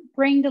then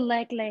bring the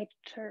leg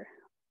later.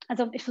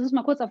 Also ich versuche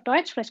mal kurz auf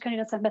Deutsch, vielleicht könnt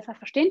ihr das dann besser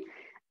verstehen.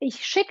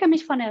 Ich schicke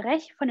mich von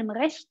dem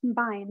rechten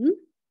Bein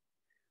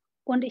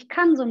und ich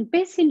kann so ein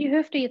bisschen die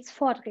Hüfte jetzt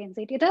vordrehen.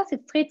 Seht ihr das?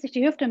 Jetzt dreht sich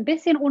die Hüfte ein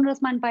bisschen, ohne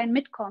dass mein Bein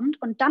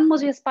mitkommt. Und dann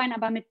muss ich das Bein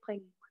aber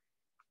mitbringen.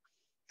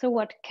 So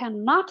what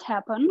cannot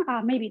happen,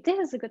 maybe this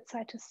is a good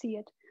side to see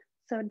it.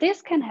 So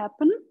this can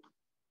happen.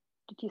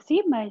 Did you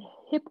see my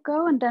hip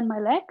go and then my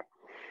leg?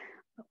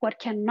 What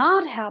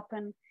cannot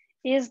happen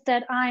is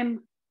that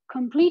I'm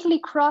completely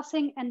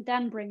crossing and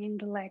then bringing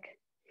the leg,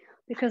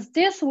 because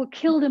this will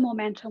kill the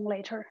momentum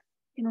later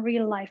in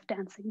real life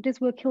dancing.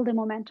 This will kill the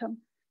momentum.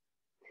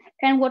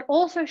 And what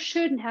also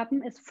shouldn't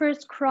happen is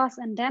first cross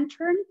and then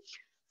turn.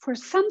 For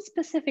some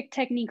specific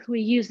techniques, we're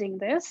using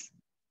this.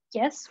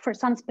 Yes, for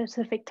some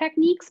specific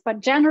techniques, but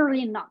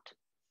generally not.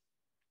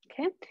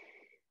 Okay,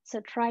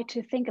 so try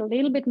to think a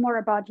little bit more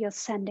about your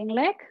standing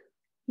leg.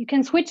 You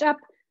can switch up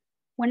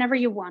whenever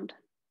you want,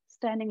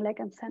 standing leg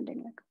and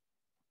standing leg.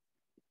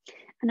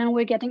 And then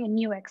we're getting a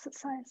new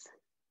exercise.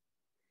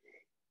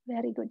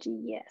 Very good,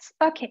 yes.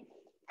 Okay.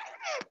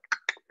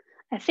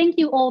 I think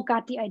you all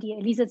got the idea.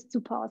 Elisa sieht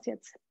super aus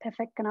jetzt.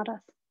 Perfekt, genau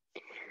das.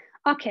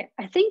 Okay,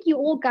 I think you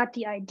all got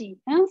the idea.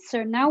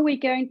 So now we're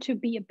going to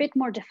be a bit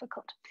more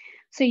difficult.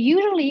 So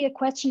usually a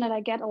question that I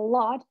get a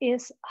lot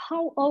is,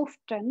 how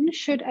often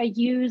should I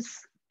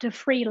use the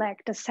free leg,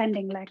 the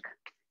standing leg?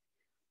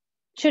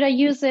 Should I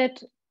use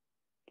it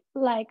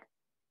like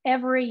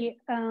every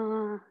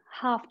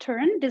half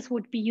turn? This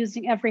would be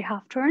using every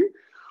half turn.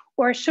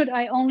 Or should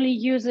I only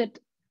use it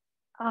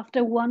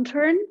after one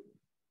turn?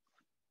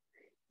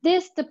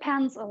 This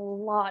depends a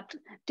lot.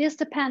 This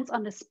depends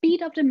on the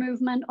speed of the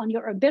movement, on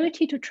your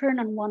ability to turn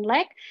on one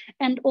leg,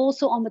 and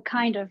also on the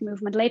kind of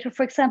movement. Later,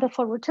 for example,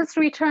 for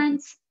rotisserie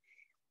turns,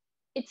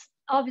 it's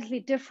obviously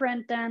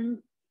different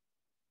than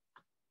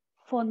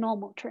for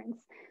normal turns.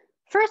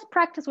 First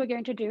practice we're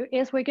going to do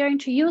is we're going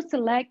to use the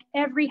leg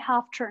every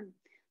half turn.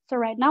 So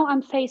right now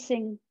I'm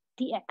facing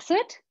the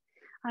exit.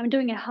 I'm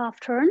doing a half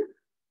turn,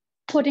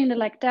 putting the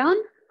leg down,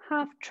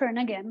 half turn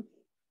again.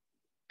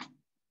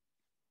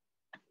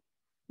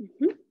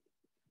 Mhm.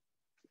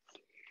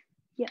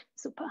 Yeah,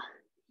 super.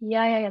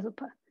 Yeah,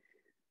 super.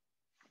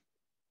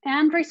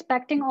 And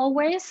respecting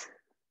always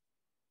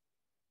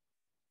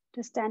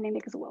the standing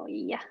leg as well.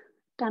 Yeah.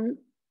 Then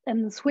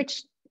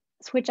switch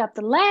up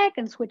the leg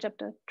and switch up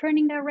the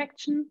turning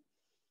direction.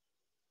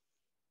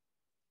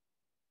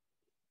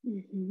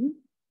 Mm-hmm.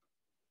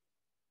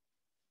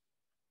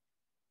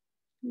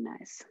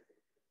 Nice.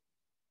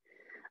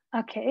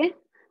 Okay,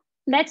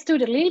 let's do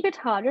it a little bit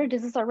harder.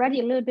 This is already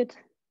a little bit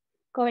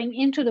going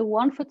into the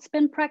 1 foot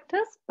spin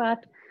practice,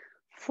 but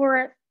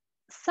for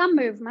some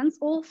movements,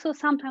 also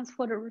sometimes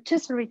for the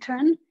rotisserie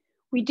turn,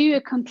 we do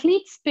a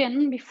complete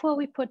spin before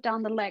we put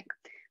down the leg.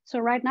 So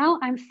right now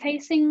I'm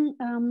facing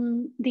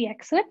the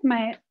exit.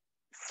 My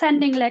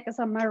standing leg is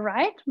on my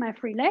right, my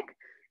free leg.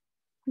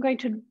 I'm going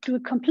to do a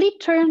complete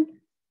turn,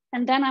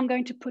 and then I'm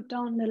going to put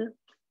down the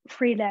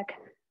free leg.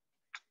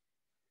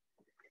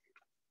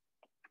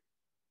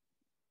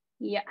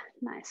 Yeah,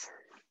 nice.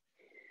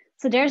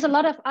 So there's a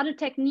lot of other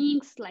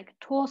techniques like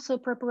torso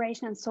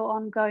preparation and so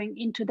on going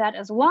into that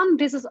as one.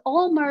 This is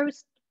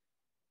almost,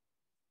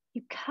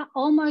 you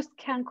almost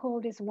can call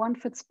this 1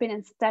 foot spin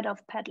instead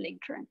of pedaling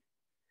turn.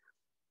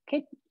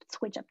 Okay,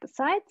 switch up the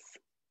sides.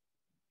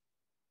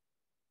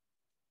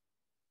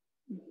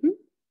 Mm-hmm.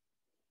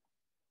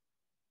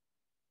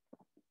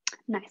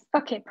 Nice,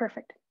 okay,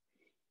 perfect.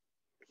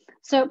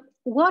 So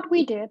what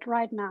we did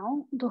right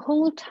now, the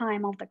whole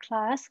time of the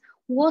class,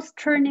 was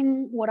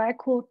turning what I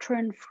call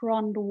turn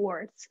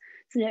frontwards.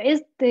 So there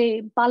is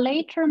the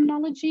ballet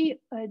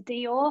terminology,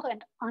 dehors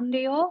and en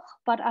dehors,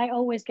 but I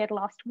always get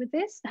lost with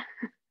this.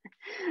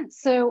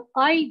 So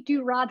I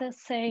do rather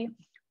say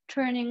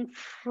turning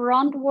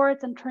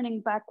frontwards and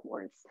turning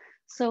backwards.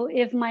 So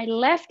if my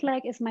left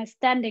leg is my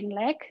standing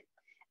leg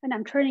and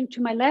I'm turning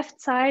to my left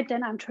side,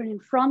 then I'm turning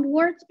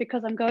frontwards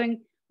because I'm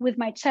going with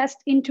my chest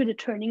into the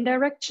turning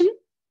direction.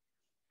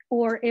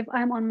 Or if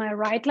I'm on my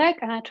right leg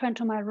and I turn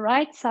to my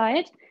right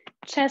side,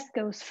 chest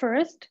goes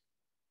first.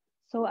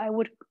 So I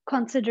would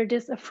consider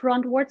this a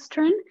frontwards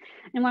turn.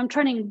 And when I'm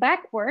turning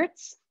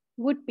backwards,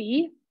 would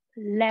be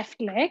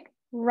left leg,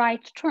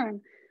 right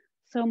turn.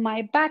 So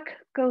my back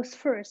goes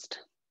first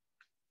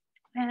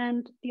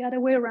and the other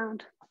way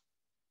around.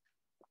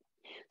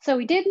 So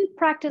we didn't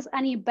practice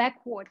any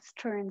backwards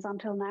turns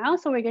until now,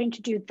 so we're going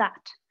to do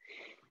that.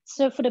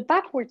 So for the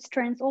backwards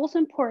turns, also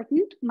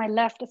important, my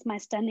left is my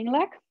standing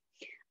leg,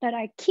 that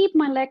I keep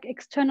my leg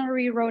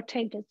externally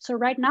rotated. So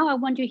right now I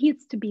want your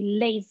heels to be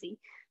lazy.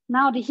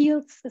 Now the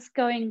heels is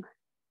going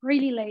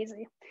really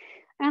lazy.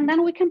 And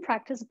then we can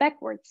practice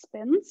backward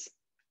spins,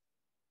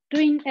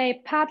 doing a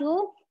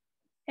paddle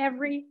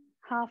every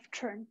half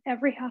turn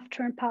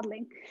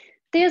paddling.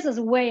 This is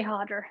way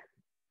harder.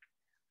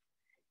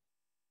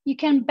 You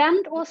can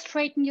bend or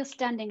straighten your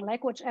standing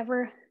leg,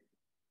 whichever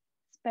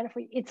is better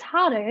for you. It's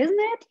harder, isn't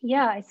it?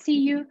 Yeah, I see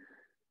you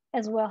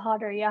as well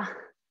harder, yeah.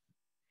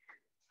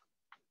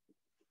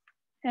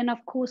 And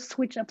of course,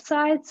 switch up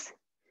sides.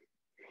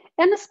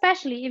 And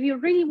especially if you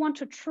really want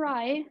to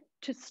try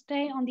to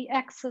stay on the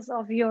axis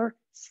of your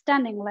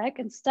standing leg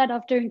instead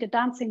of doing the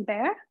dancing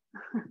bear.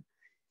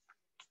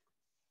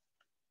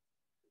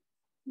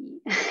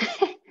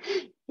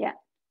 Ja.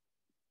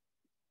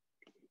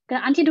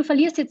 Antje, du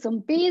verlierst jetzt so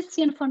ein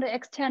bisschen von der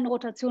externen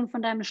Rotation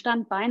von deinem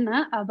Standbein,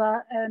 ne?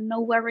 Aber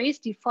no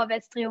worries, die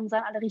Vorwärtsdrehungen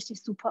sahen alle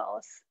richtig super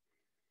aus.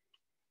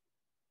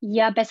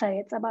 Ja, besser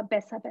jetzt, aber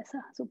besser,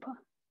 super.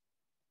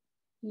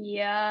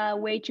 Ja,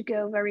 way to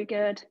go, very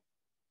good.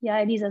 Ja,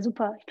 Elisa,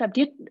 super. Ich glaube,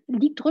 dir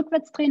liegt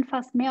Rückwärtsdrehen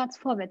fast mehr als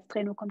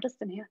Vorwärtsdrehen. Wo kommt das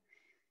denn her?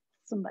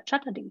 So ein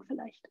Bachata-Ding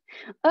vielleicht.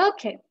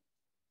 Okay.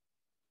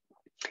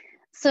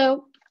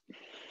 So,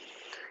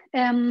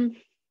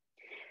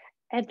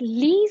 at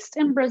least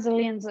in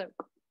Brazilian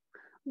Zouk,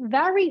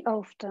 very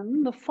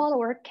often the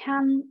follower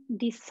can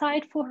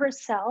decide for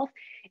herself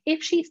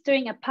if she's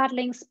doing a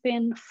paddling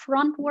spin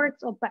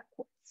frontwards or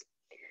backwards.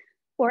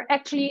 Or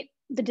actually,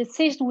 the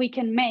decision we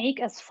can make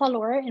as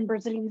follower in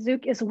Brazilian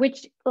Zouk is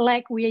which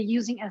leg we are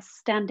using as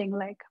standing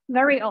leg.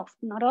 Very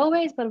often, not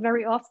always, but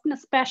very often,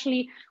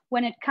 especially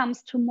when it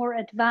comes to more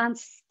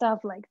advanced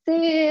stuff like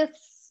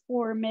this,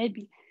 or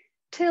maybe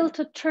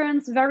tilted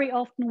turns. Very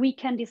often we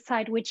can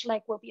decide which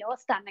leg will be our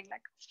standing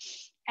leg.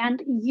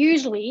 And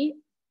usually,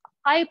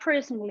 I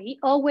personally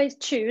always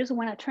choose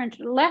when I turn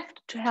to the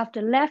left to have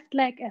the left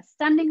leg as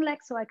standing leg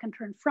so I can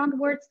turn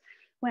frontwards.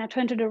 When I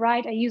turn to the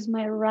right, I use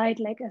my right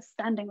leg as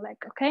standing leg,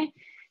 okay?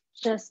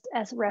 Just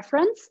as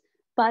reference.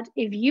 But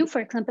if you,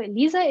 for example,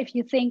 Elisa, if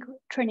you think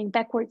turning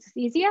backwards is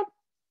easier,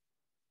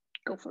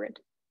 go for it.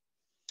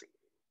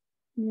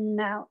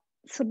 Now,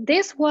 so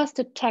this was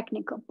the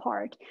technical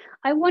part.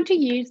 I want to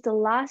use the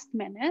last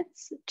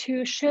minutes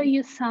to show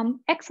you some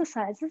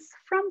exercises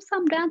from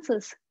some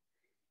dances.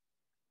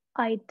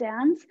 I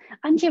dance.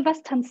 Antje,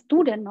 was tanzt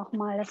du denn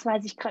nochmal? Das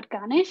weiß ich gerade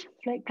gar nicht.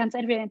 Vielleicht kannst du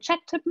entweder in den Chat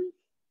tippen.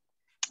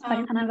 Bei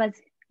den anderen weiß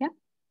ich, ja?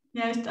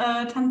 Ja, ich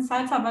tanze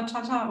Salsa,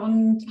 Bachata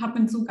und habe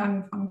mit Zouk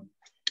angefangen.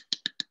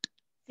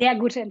 Sehr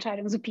gute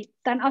Entscheidung, supi.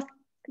 Dann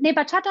nee,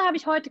 Bachata habe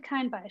ich heute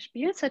kein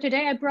Beispiel. So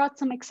today I brought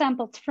some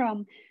examples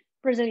from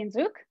Brazilian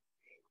Zouk.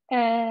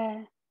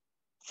 Salsa.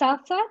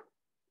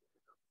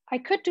 I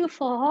could do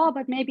forró,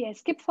 but maybe I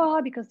skip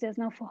forró because there's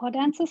no forró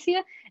dances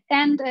here.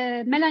 And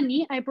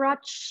Melanie, I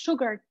brought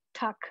sugar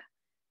tuck.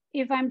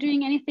 If I'm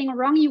doing anything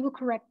wrong, you will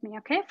correct me,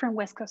 okay? From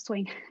West Coast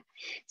Swing.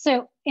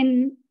 So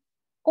in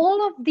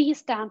all of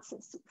these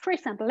dances, for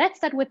example, let's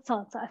start with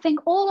salsa. I think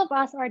all of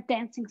us are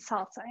dancing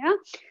salsa, yeah?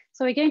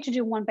 So we're going to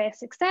do one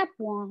basic step,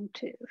 1,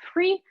 2,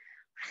 3,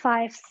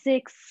 5,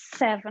 6,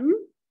 7.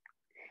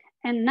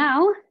 And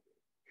now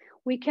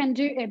we can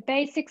do a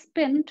basic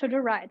spin to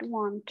the right,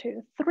 1,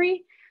 2,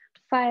 3,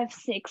 5,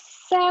 6,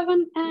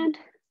 7, and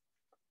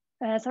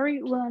 5,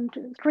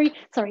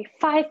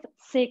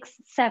 6,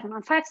 7.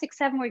 On 5, 6,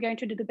 7, we're going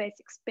to do the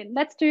basic spin.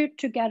 Let's do it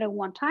together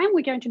one time.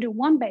 We're going to do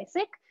one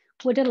basic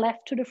with the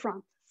left to the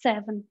front.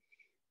 7,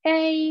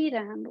 8,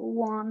 and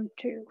 1,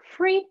 2,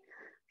 3,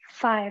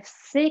 5,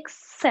 6,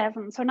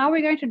 7. So now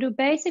we're going to do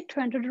basic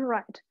turn to the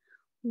right.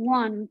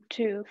 1,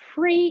 2,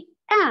 3,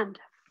 and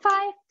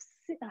 5,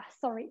 6,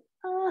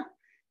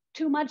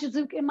 too much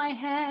Zouk in my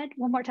head.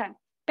 One more time,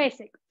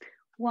 basic.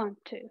 1,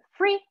 2,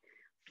 3,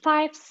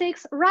 5,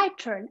 6, right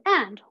turn,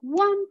 and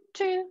 1,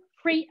 2,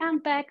 3,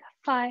 and back,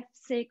 5,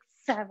 6,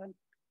 7.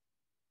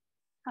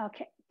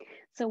 Okay,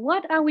 so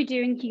what are we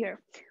doing here?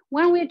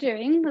 When we're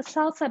doing the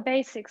salsa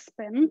basic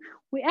spin,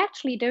 we're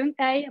actually doing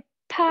a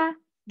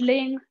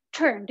paddling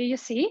turn. Do you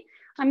see?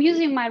 I'm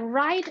using my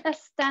right as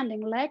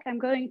standing leg. I'm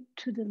going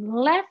to the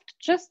left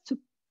just to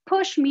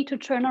push me to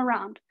turn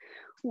around.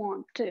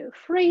 1, 2,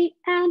 3,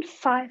 and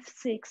 5,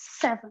 6,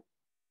 7.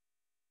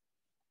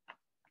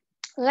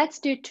 Let's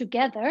do it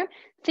together,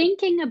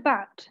 thinking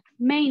about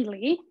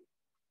mainly,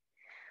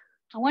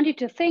 I want you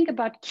to think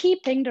about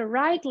keeping the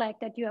right leg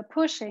that you are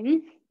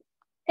pushing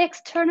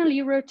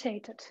externally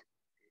rotated.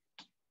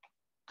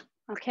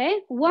 Okay,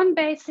 one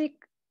basic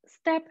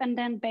step and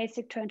then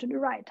basic turn to the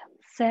right.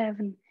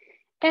 7,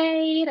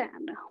 8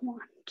 and 1,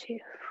 2,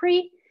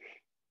 3.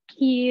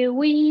 Here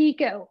we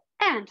go.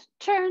 And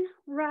turn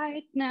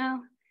right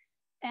now.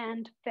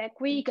 And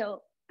back we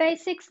go.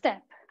 Basic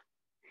step.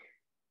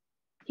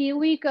 Here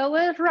we go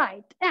with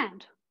right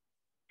and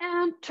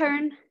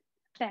turn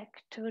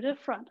back to the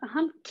front.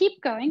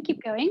 Keep going,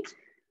 keep going.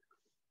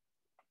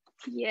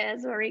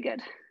 Yes, very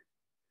good.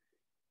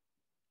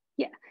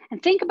 Yeah,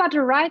 and think about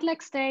the right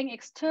leg staying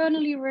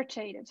externally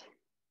rotated.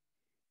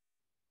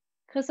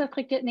 Christoph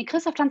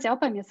tanzt ja auch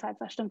bei mir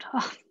Salsa, stimmt.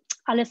 Oh,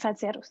 alle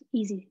Salseros,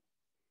 easy.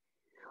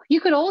 You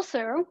could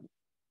also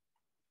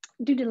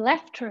do the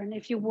left turn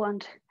if you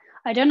want.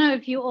 I don't know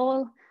if you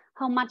all,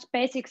 how much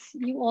basics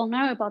you all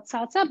know about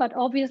salsa, but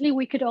obviously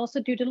we could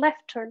also do the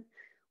left turn.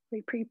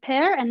 We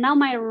prepare, and now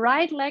my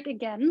right leg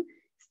again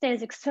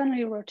stays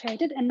externally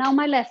rotated, and now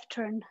my left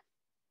turn,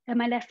 and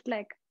my left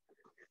leg.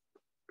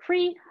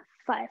 3,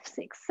 5,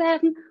 6,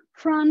 7,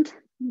 front,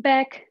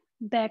 back,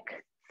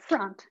 back,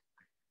 front.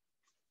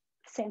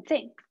 Same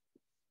thing.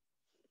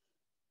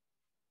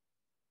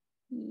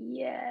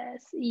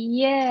 Yes,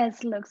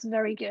 yes, looks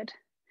very good.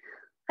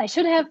 I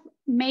should have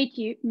make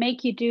you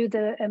do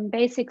the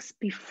basics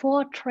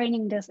before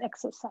training these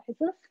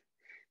exercises,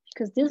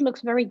 because this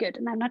looks very good.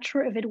 And I'm not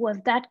sure if it was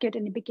that good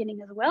in the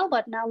beginning as well,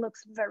 but now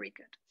looks very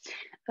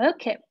good.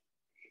 Okay,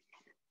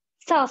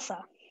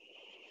 salsa.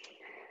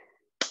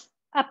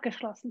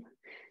 Abgeschlossen.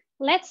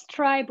 Let's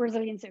try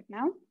Brazilian Zouk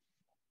now.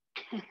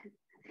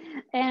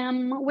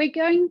 We're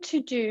going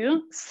to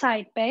do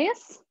side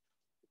base.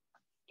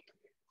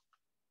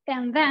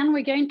 And then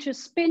we're going to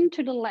spin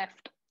to the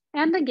left.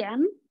 And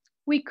again,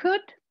 we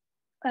could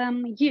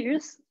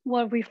use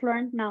what we've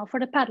learned now for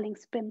the paddling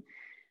spin.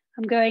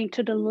 I'm going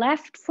to the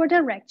left for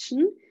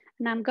direction,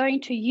 and I'm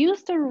going to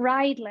use the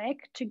right leg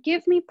to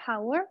give me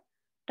power,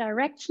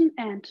 direction,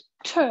 and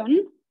turn,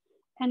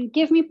 and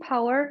give me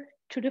power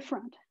to the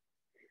front.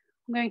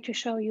 I'm going to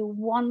show you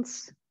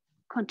once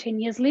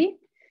continuously,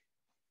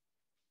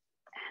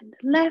 and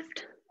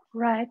left,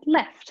 right,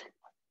 left.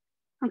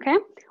 Okay,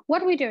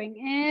 what we're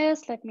doing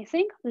is, let me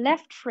think,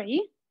 left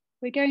 3.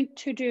 We're going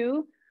to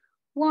do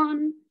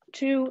 1,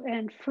 2,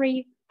 and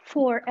 3,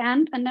 4,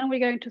 and then we're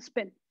going to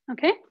spin,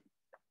 okay?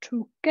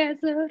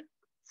 Together,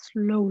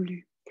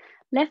 slowly.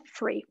 Left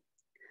 3.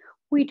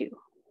 We do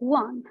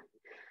 1,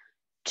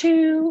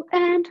 2,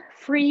 and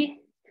 3.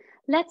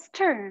 Let's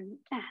turn,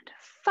 and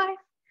 5.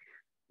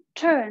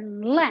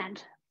 Turn,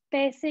 land,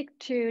 basic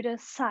to the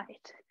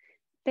side.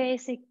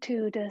 Basic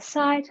to the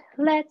side,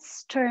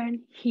 let's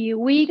turn, here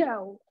we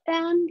go,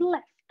 and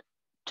left,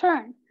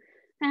 turn,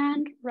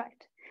 and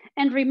right.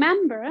 And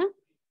remember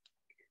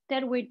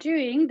that we're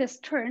doing this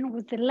turn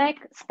with the leg,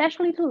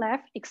 especially the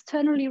left,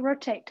 externally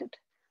rotated.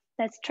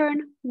 Let's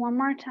turn one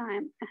more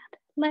time, and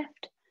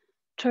left,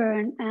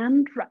 turn,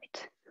 and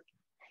right.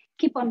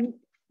 Keep on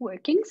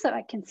working so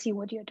I can see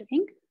what you're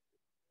doing.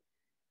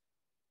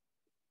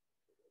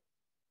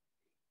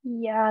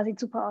 Ja, sieht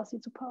super aus,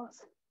 sieht super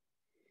aus.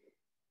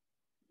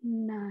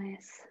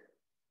 Nice.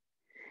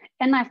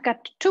 And I've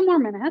got 2 more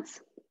minutes.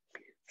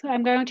 So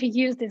I'm going to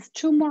use these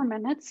 2 more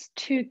minutes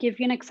to give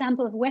you an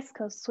example of West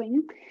Coast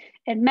swing.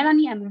 And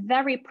Melanie, I'm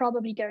very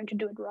probably going to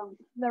do it wrong,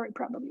 very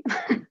probably.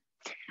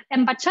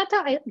 And bachata,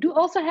 I do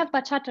also have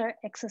bachata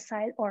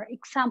exercise or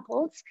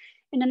examples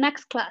in the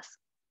next class.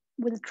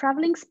 With the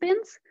traveling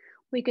spins,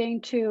 we're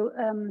going to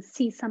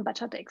see some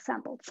bachata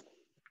examples.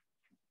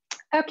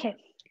 Okay,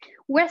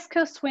 West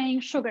Coast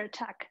swing, sugar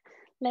attack.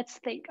 Let's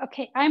think.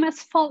 Okay, I'm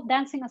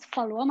dancing as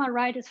follower. My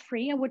right is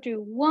free. I would do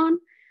 1,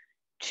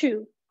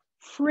 2,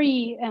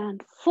 3,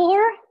 and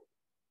 4,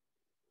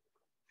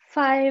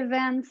 5,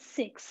 and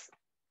 6.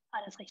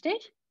 Alles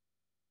richtig?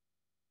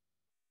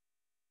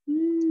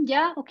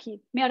 Ja, okay,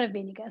 mehr oder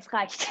weniger, es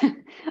reicht.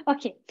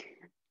 Okay,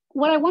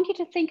 what I want you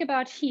to think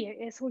about here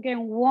is we're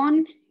going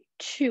 1,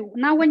 2.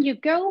 Now, when you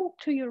go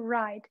to your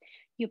right,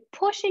 you're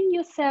pushing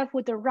yourself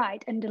with the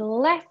right, and the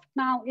left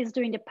now is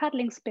doing the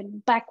paddling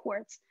spin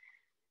backwards.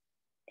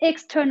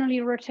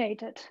 Externally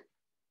rotated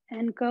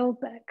and go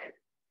back.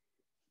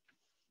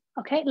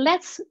 Okay,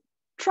 let's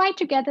try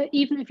together,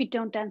 even if you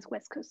don't dance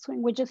West Coast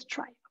swing, we just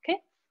try, okay?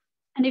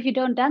 And if you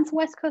don't dance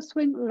West Coast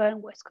swing,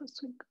 learn West Coast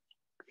swing.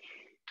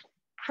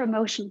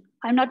 Promotion,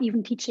 I'm not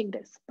even teaching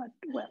this, but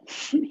well,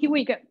 here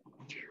we go.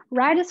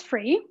 Right is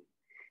free,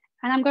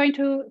 and I'm going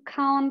to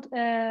count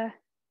 1,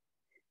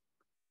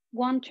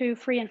 2,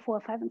 3, and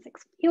 4, 5, and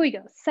 6. Here we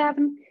go,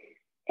 7,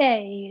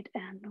 8,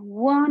 and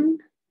 1,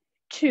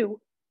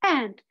 2,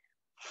 and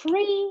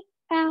 3,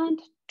 and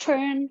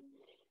turn,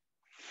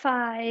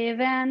 5,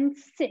 and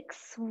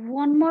 6.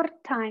 One more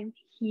time.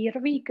 Here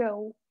we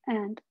go.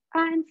 And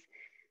 1,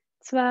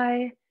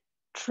 2,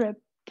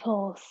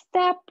 triple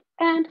step,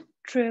 and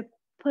triple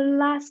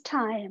last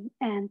time.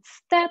 And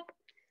step,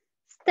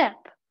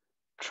 step,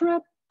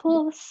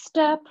 triple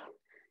step,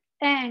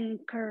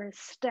 anchor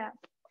step.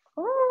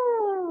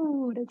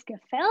 Oh, das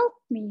gefällt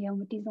mir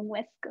mit diesem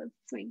West Coast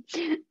swing.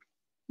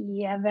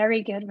 Yeah,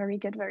 very good, very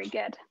good, very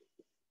good.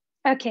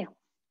 Okay,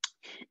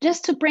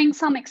 just to bring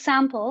some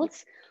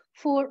examples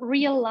for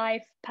real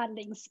life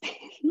paddling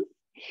spin.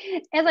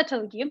 As I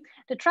told you,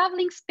 the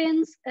traveling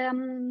spins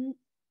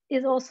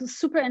is also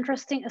super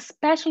interesting,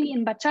 especially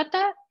in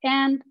bachata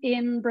and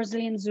in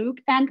Brazilian zouk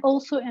and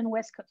also in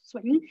West Coast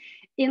swing.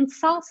 In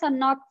salsa,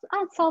 not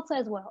salsa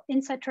as well.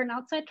 Inside turn,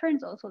 outside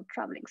turns, also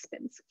traveling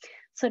spins.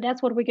 So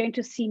that's what we're going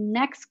to see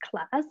next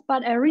class.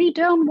 But I really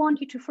don't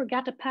want you to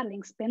forget a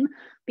paddling spin,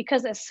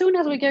 because as soon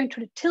as we're going to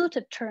the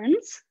tilted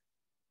turns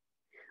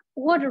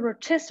or the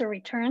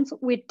rotisserie turns,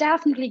 we're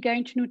definitely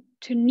going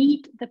to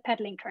need the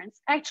paddling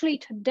turns. Actually,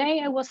 today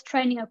I was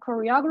training a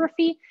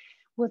choreography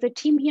with a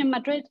team here in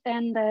Madrid,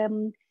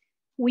 and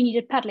we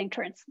needed paddling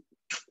turns.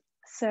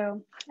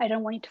 So I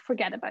don't want you to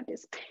forget about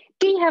this.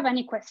 Do you have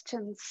any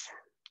questions?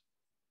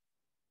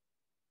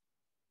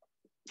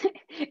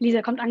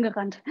 Lisa kommt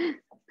angerannt.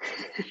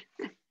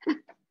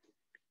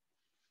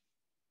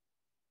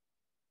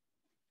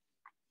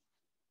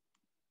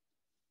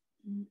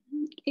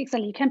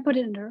 Exactly, you can put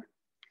it in there.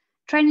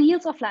 Training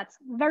heels or flats?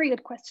 Very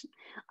good question.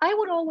 I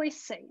would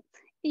always say,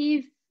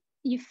 if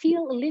you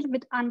feel a little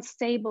bit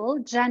unstable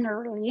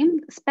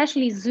generally,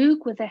 especially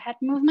zouk with the head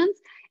movements,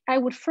 I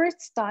would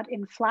first start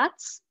in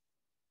flats.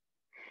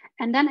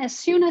 And then as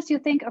soon as you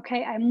think,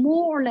 okay, I'm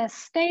more or less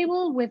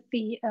stable with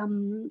the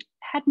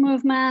head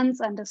movements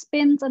and the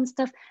spins and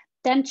stuff,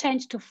 then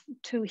change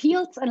to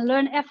heels and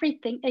learn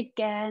everything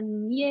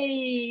again.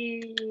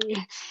 Yay.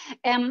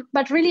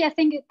 But really, I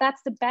think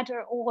that's the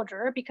better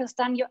order, because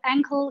then your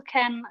ankle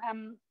can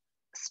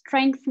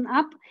strengthen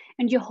up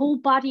and your whole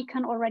body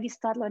can already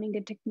start learning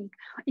the technique.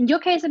 In your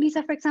case,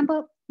 Elisa, for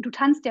example, du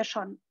tanzt ja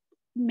schon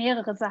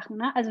mehrere Sachen.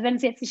 Ne? Also wenn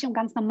es jetzt sich um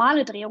ganz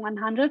normale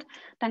Drehungen handelt,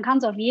 dann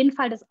kannst du auf jeden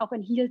Fall das auch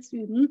in Heels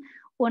üben.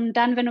 Und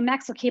dann, wenn du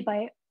merkst, okay,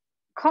 bei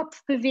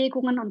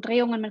Kopfbewegungen und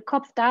Drehungen mit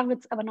Kopf, da wird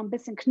es aber noch ein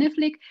bisschen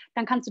knifflig,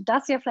 dann kannst du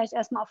das ja vielleicht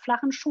erstmal auf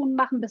flachen Schuhen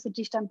machen, bis du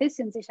dich dann ein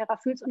bisschen sicherer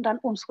fühlst und dann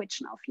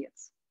umswitchen auf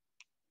Heels.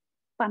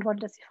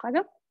 Beantwortet das die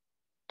Frage?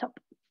 Top.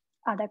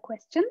 Other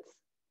questions?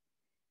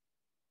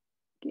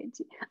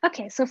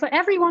 Okay, so for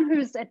everyone who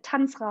is a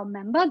Tanzraum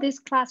member, this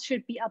class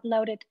should be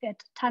uploaded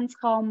at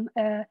Tanzraum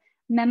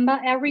member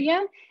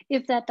area.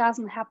 If that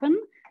doesn't happen,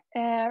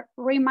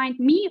 remind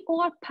me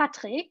or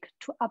Patrick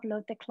to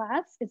upload the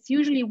class. It's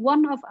usually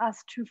one of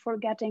us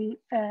forgetting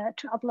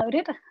to upload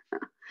it.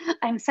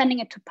 I'm sending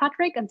it to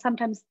Patrick, and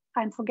sometimes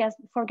I'm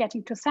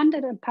forgetting to send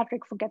it, and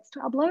Patrick forgets to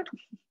upload.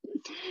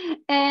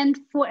 And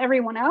for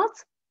everyone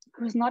else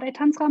who's not a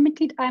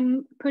Tanzraum-Mitglied,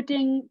 I'm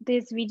putting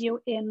this video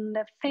in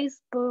the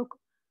Facebook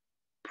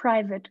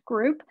private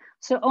group.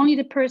 So only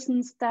the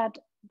persons that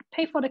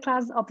pay for the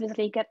classes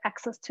obviously get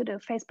access to the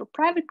Facebook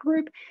private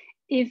group.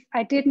 If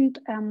I didn't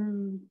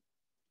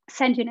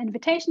send you an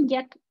invitation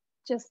yet,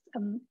 just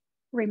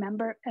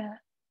remember,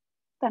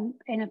 dann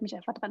erinnert mich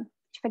einfach dran.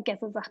 Ich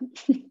vergesse Sachen.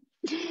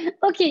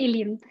 Okay, ihr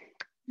Lieben.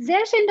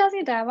 Sehr schön, dass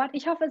ihr da wart.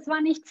 Ich hoffe, es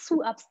war nicht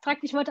zu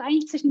abstrakt. Ich wollte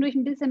eigentlich zwischendurch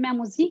ein bisschen mehr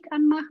Musik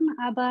anmachen,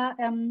 aber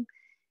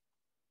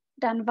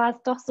dann war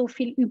es doch so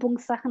viel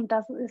Übungssachen,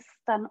 dass es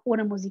dann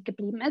ohne Musik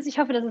geblieben ist. Ich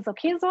hoffe, das ist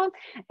okay so.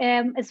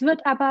 Es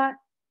wird aber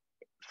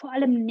vor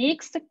allem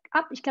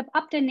ich glaube,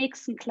 ab der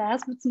nächsten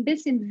Class wird es ein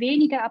bisschen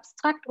weniger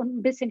abstrakt und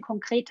ein bisschen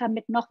konkreter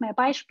mit noch mehr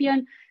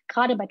Beispielen.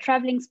 Gerade bei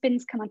Traveling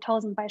Spins kann man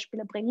 1000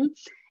 Beispiele bringen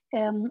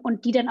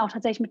und die dann auch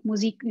tatsächlich mit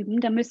Musik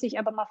üben. Da müsste ich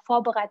aber mal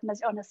vorbereiten,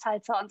 dass ich auch eine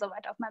Salsa und so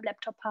weiter auf meinem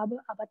Laptop habe,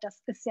 aber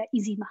das ist ja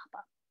easy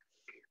machbar.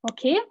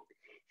 Okay,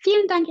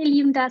 vielen Dank, ihr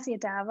Lieben, dass ihr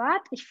da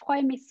wart. Ich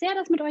freue mich sehr,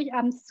 das mit euch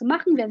abends zu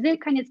machen. Wer will,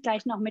 kann jetzt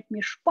gleich noch mit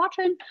mir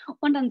sporteln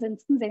und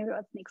ansonsten sehen wir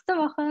uns nächste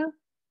Woche.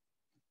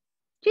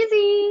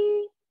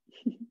 Tschüssi!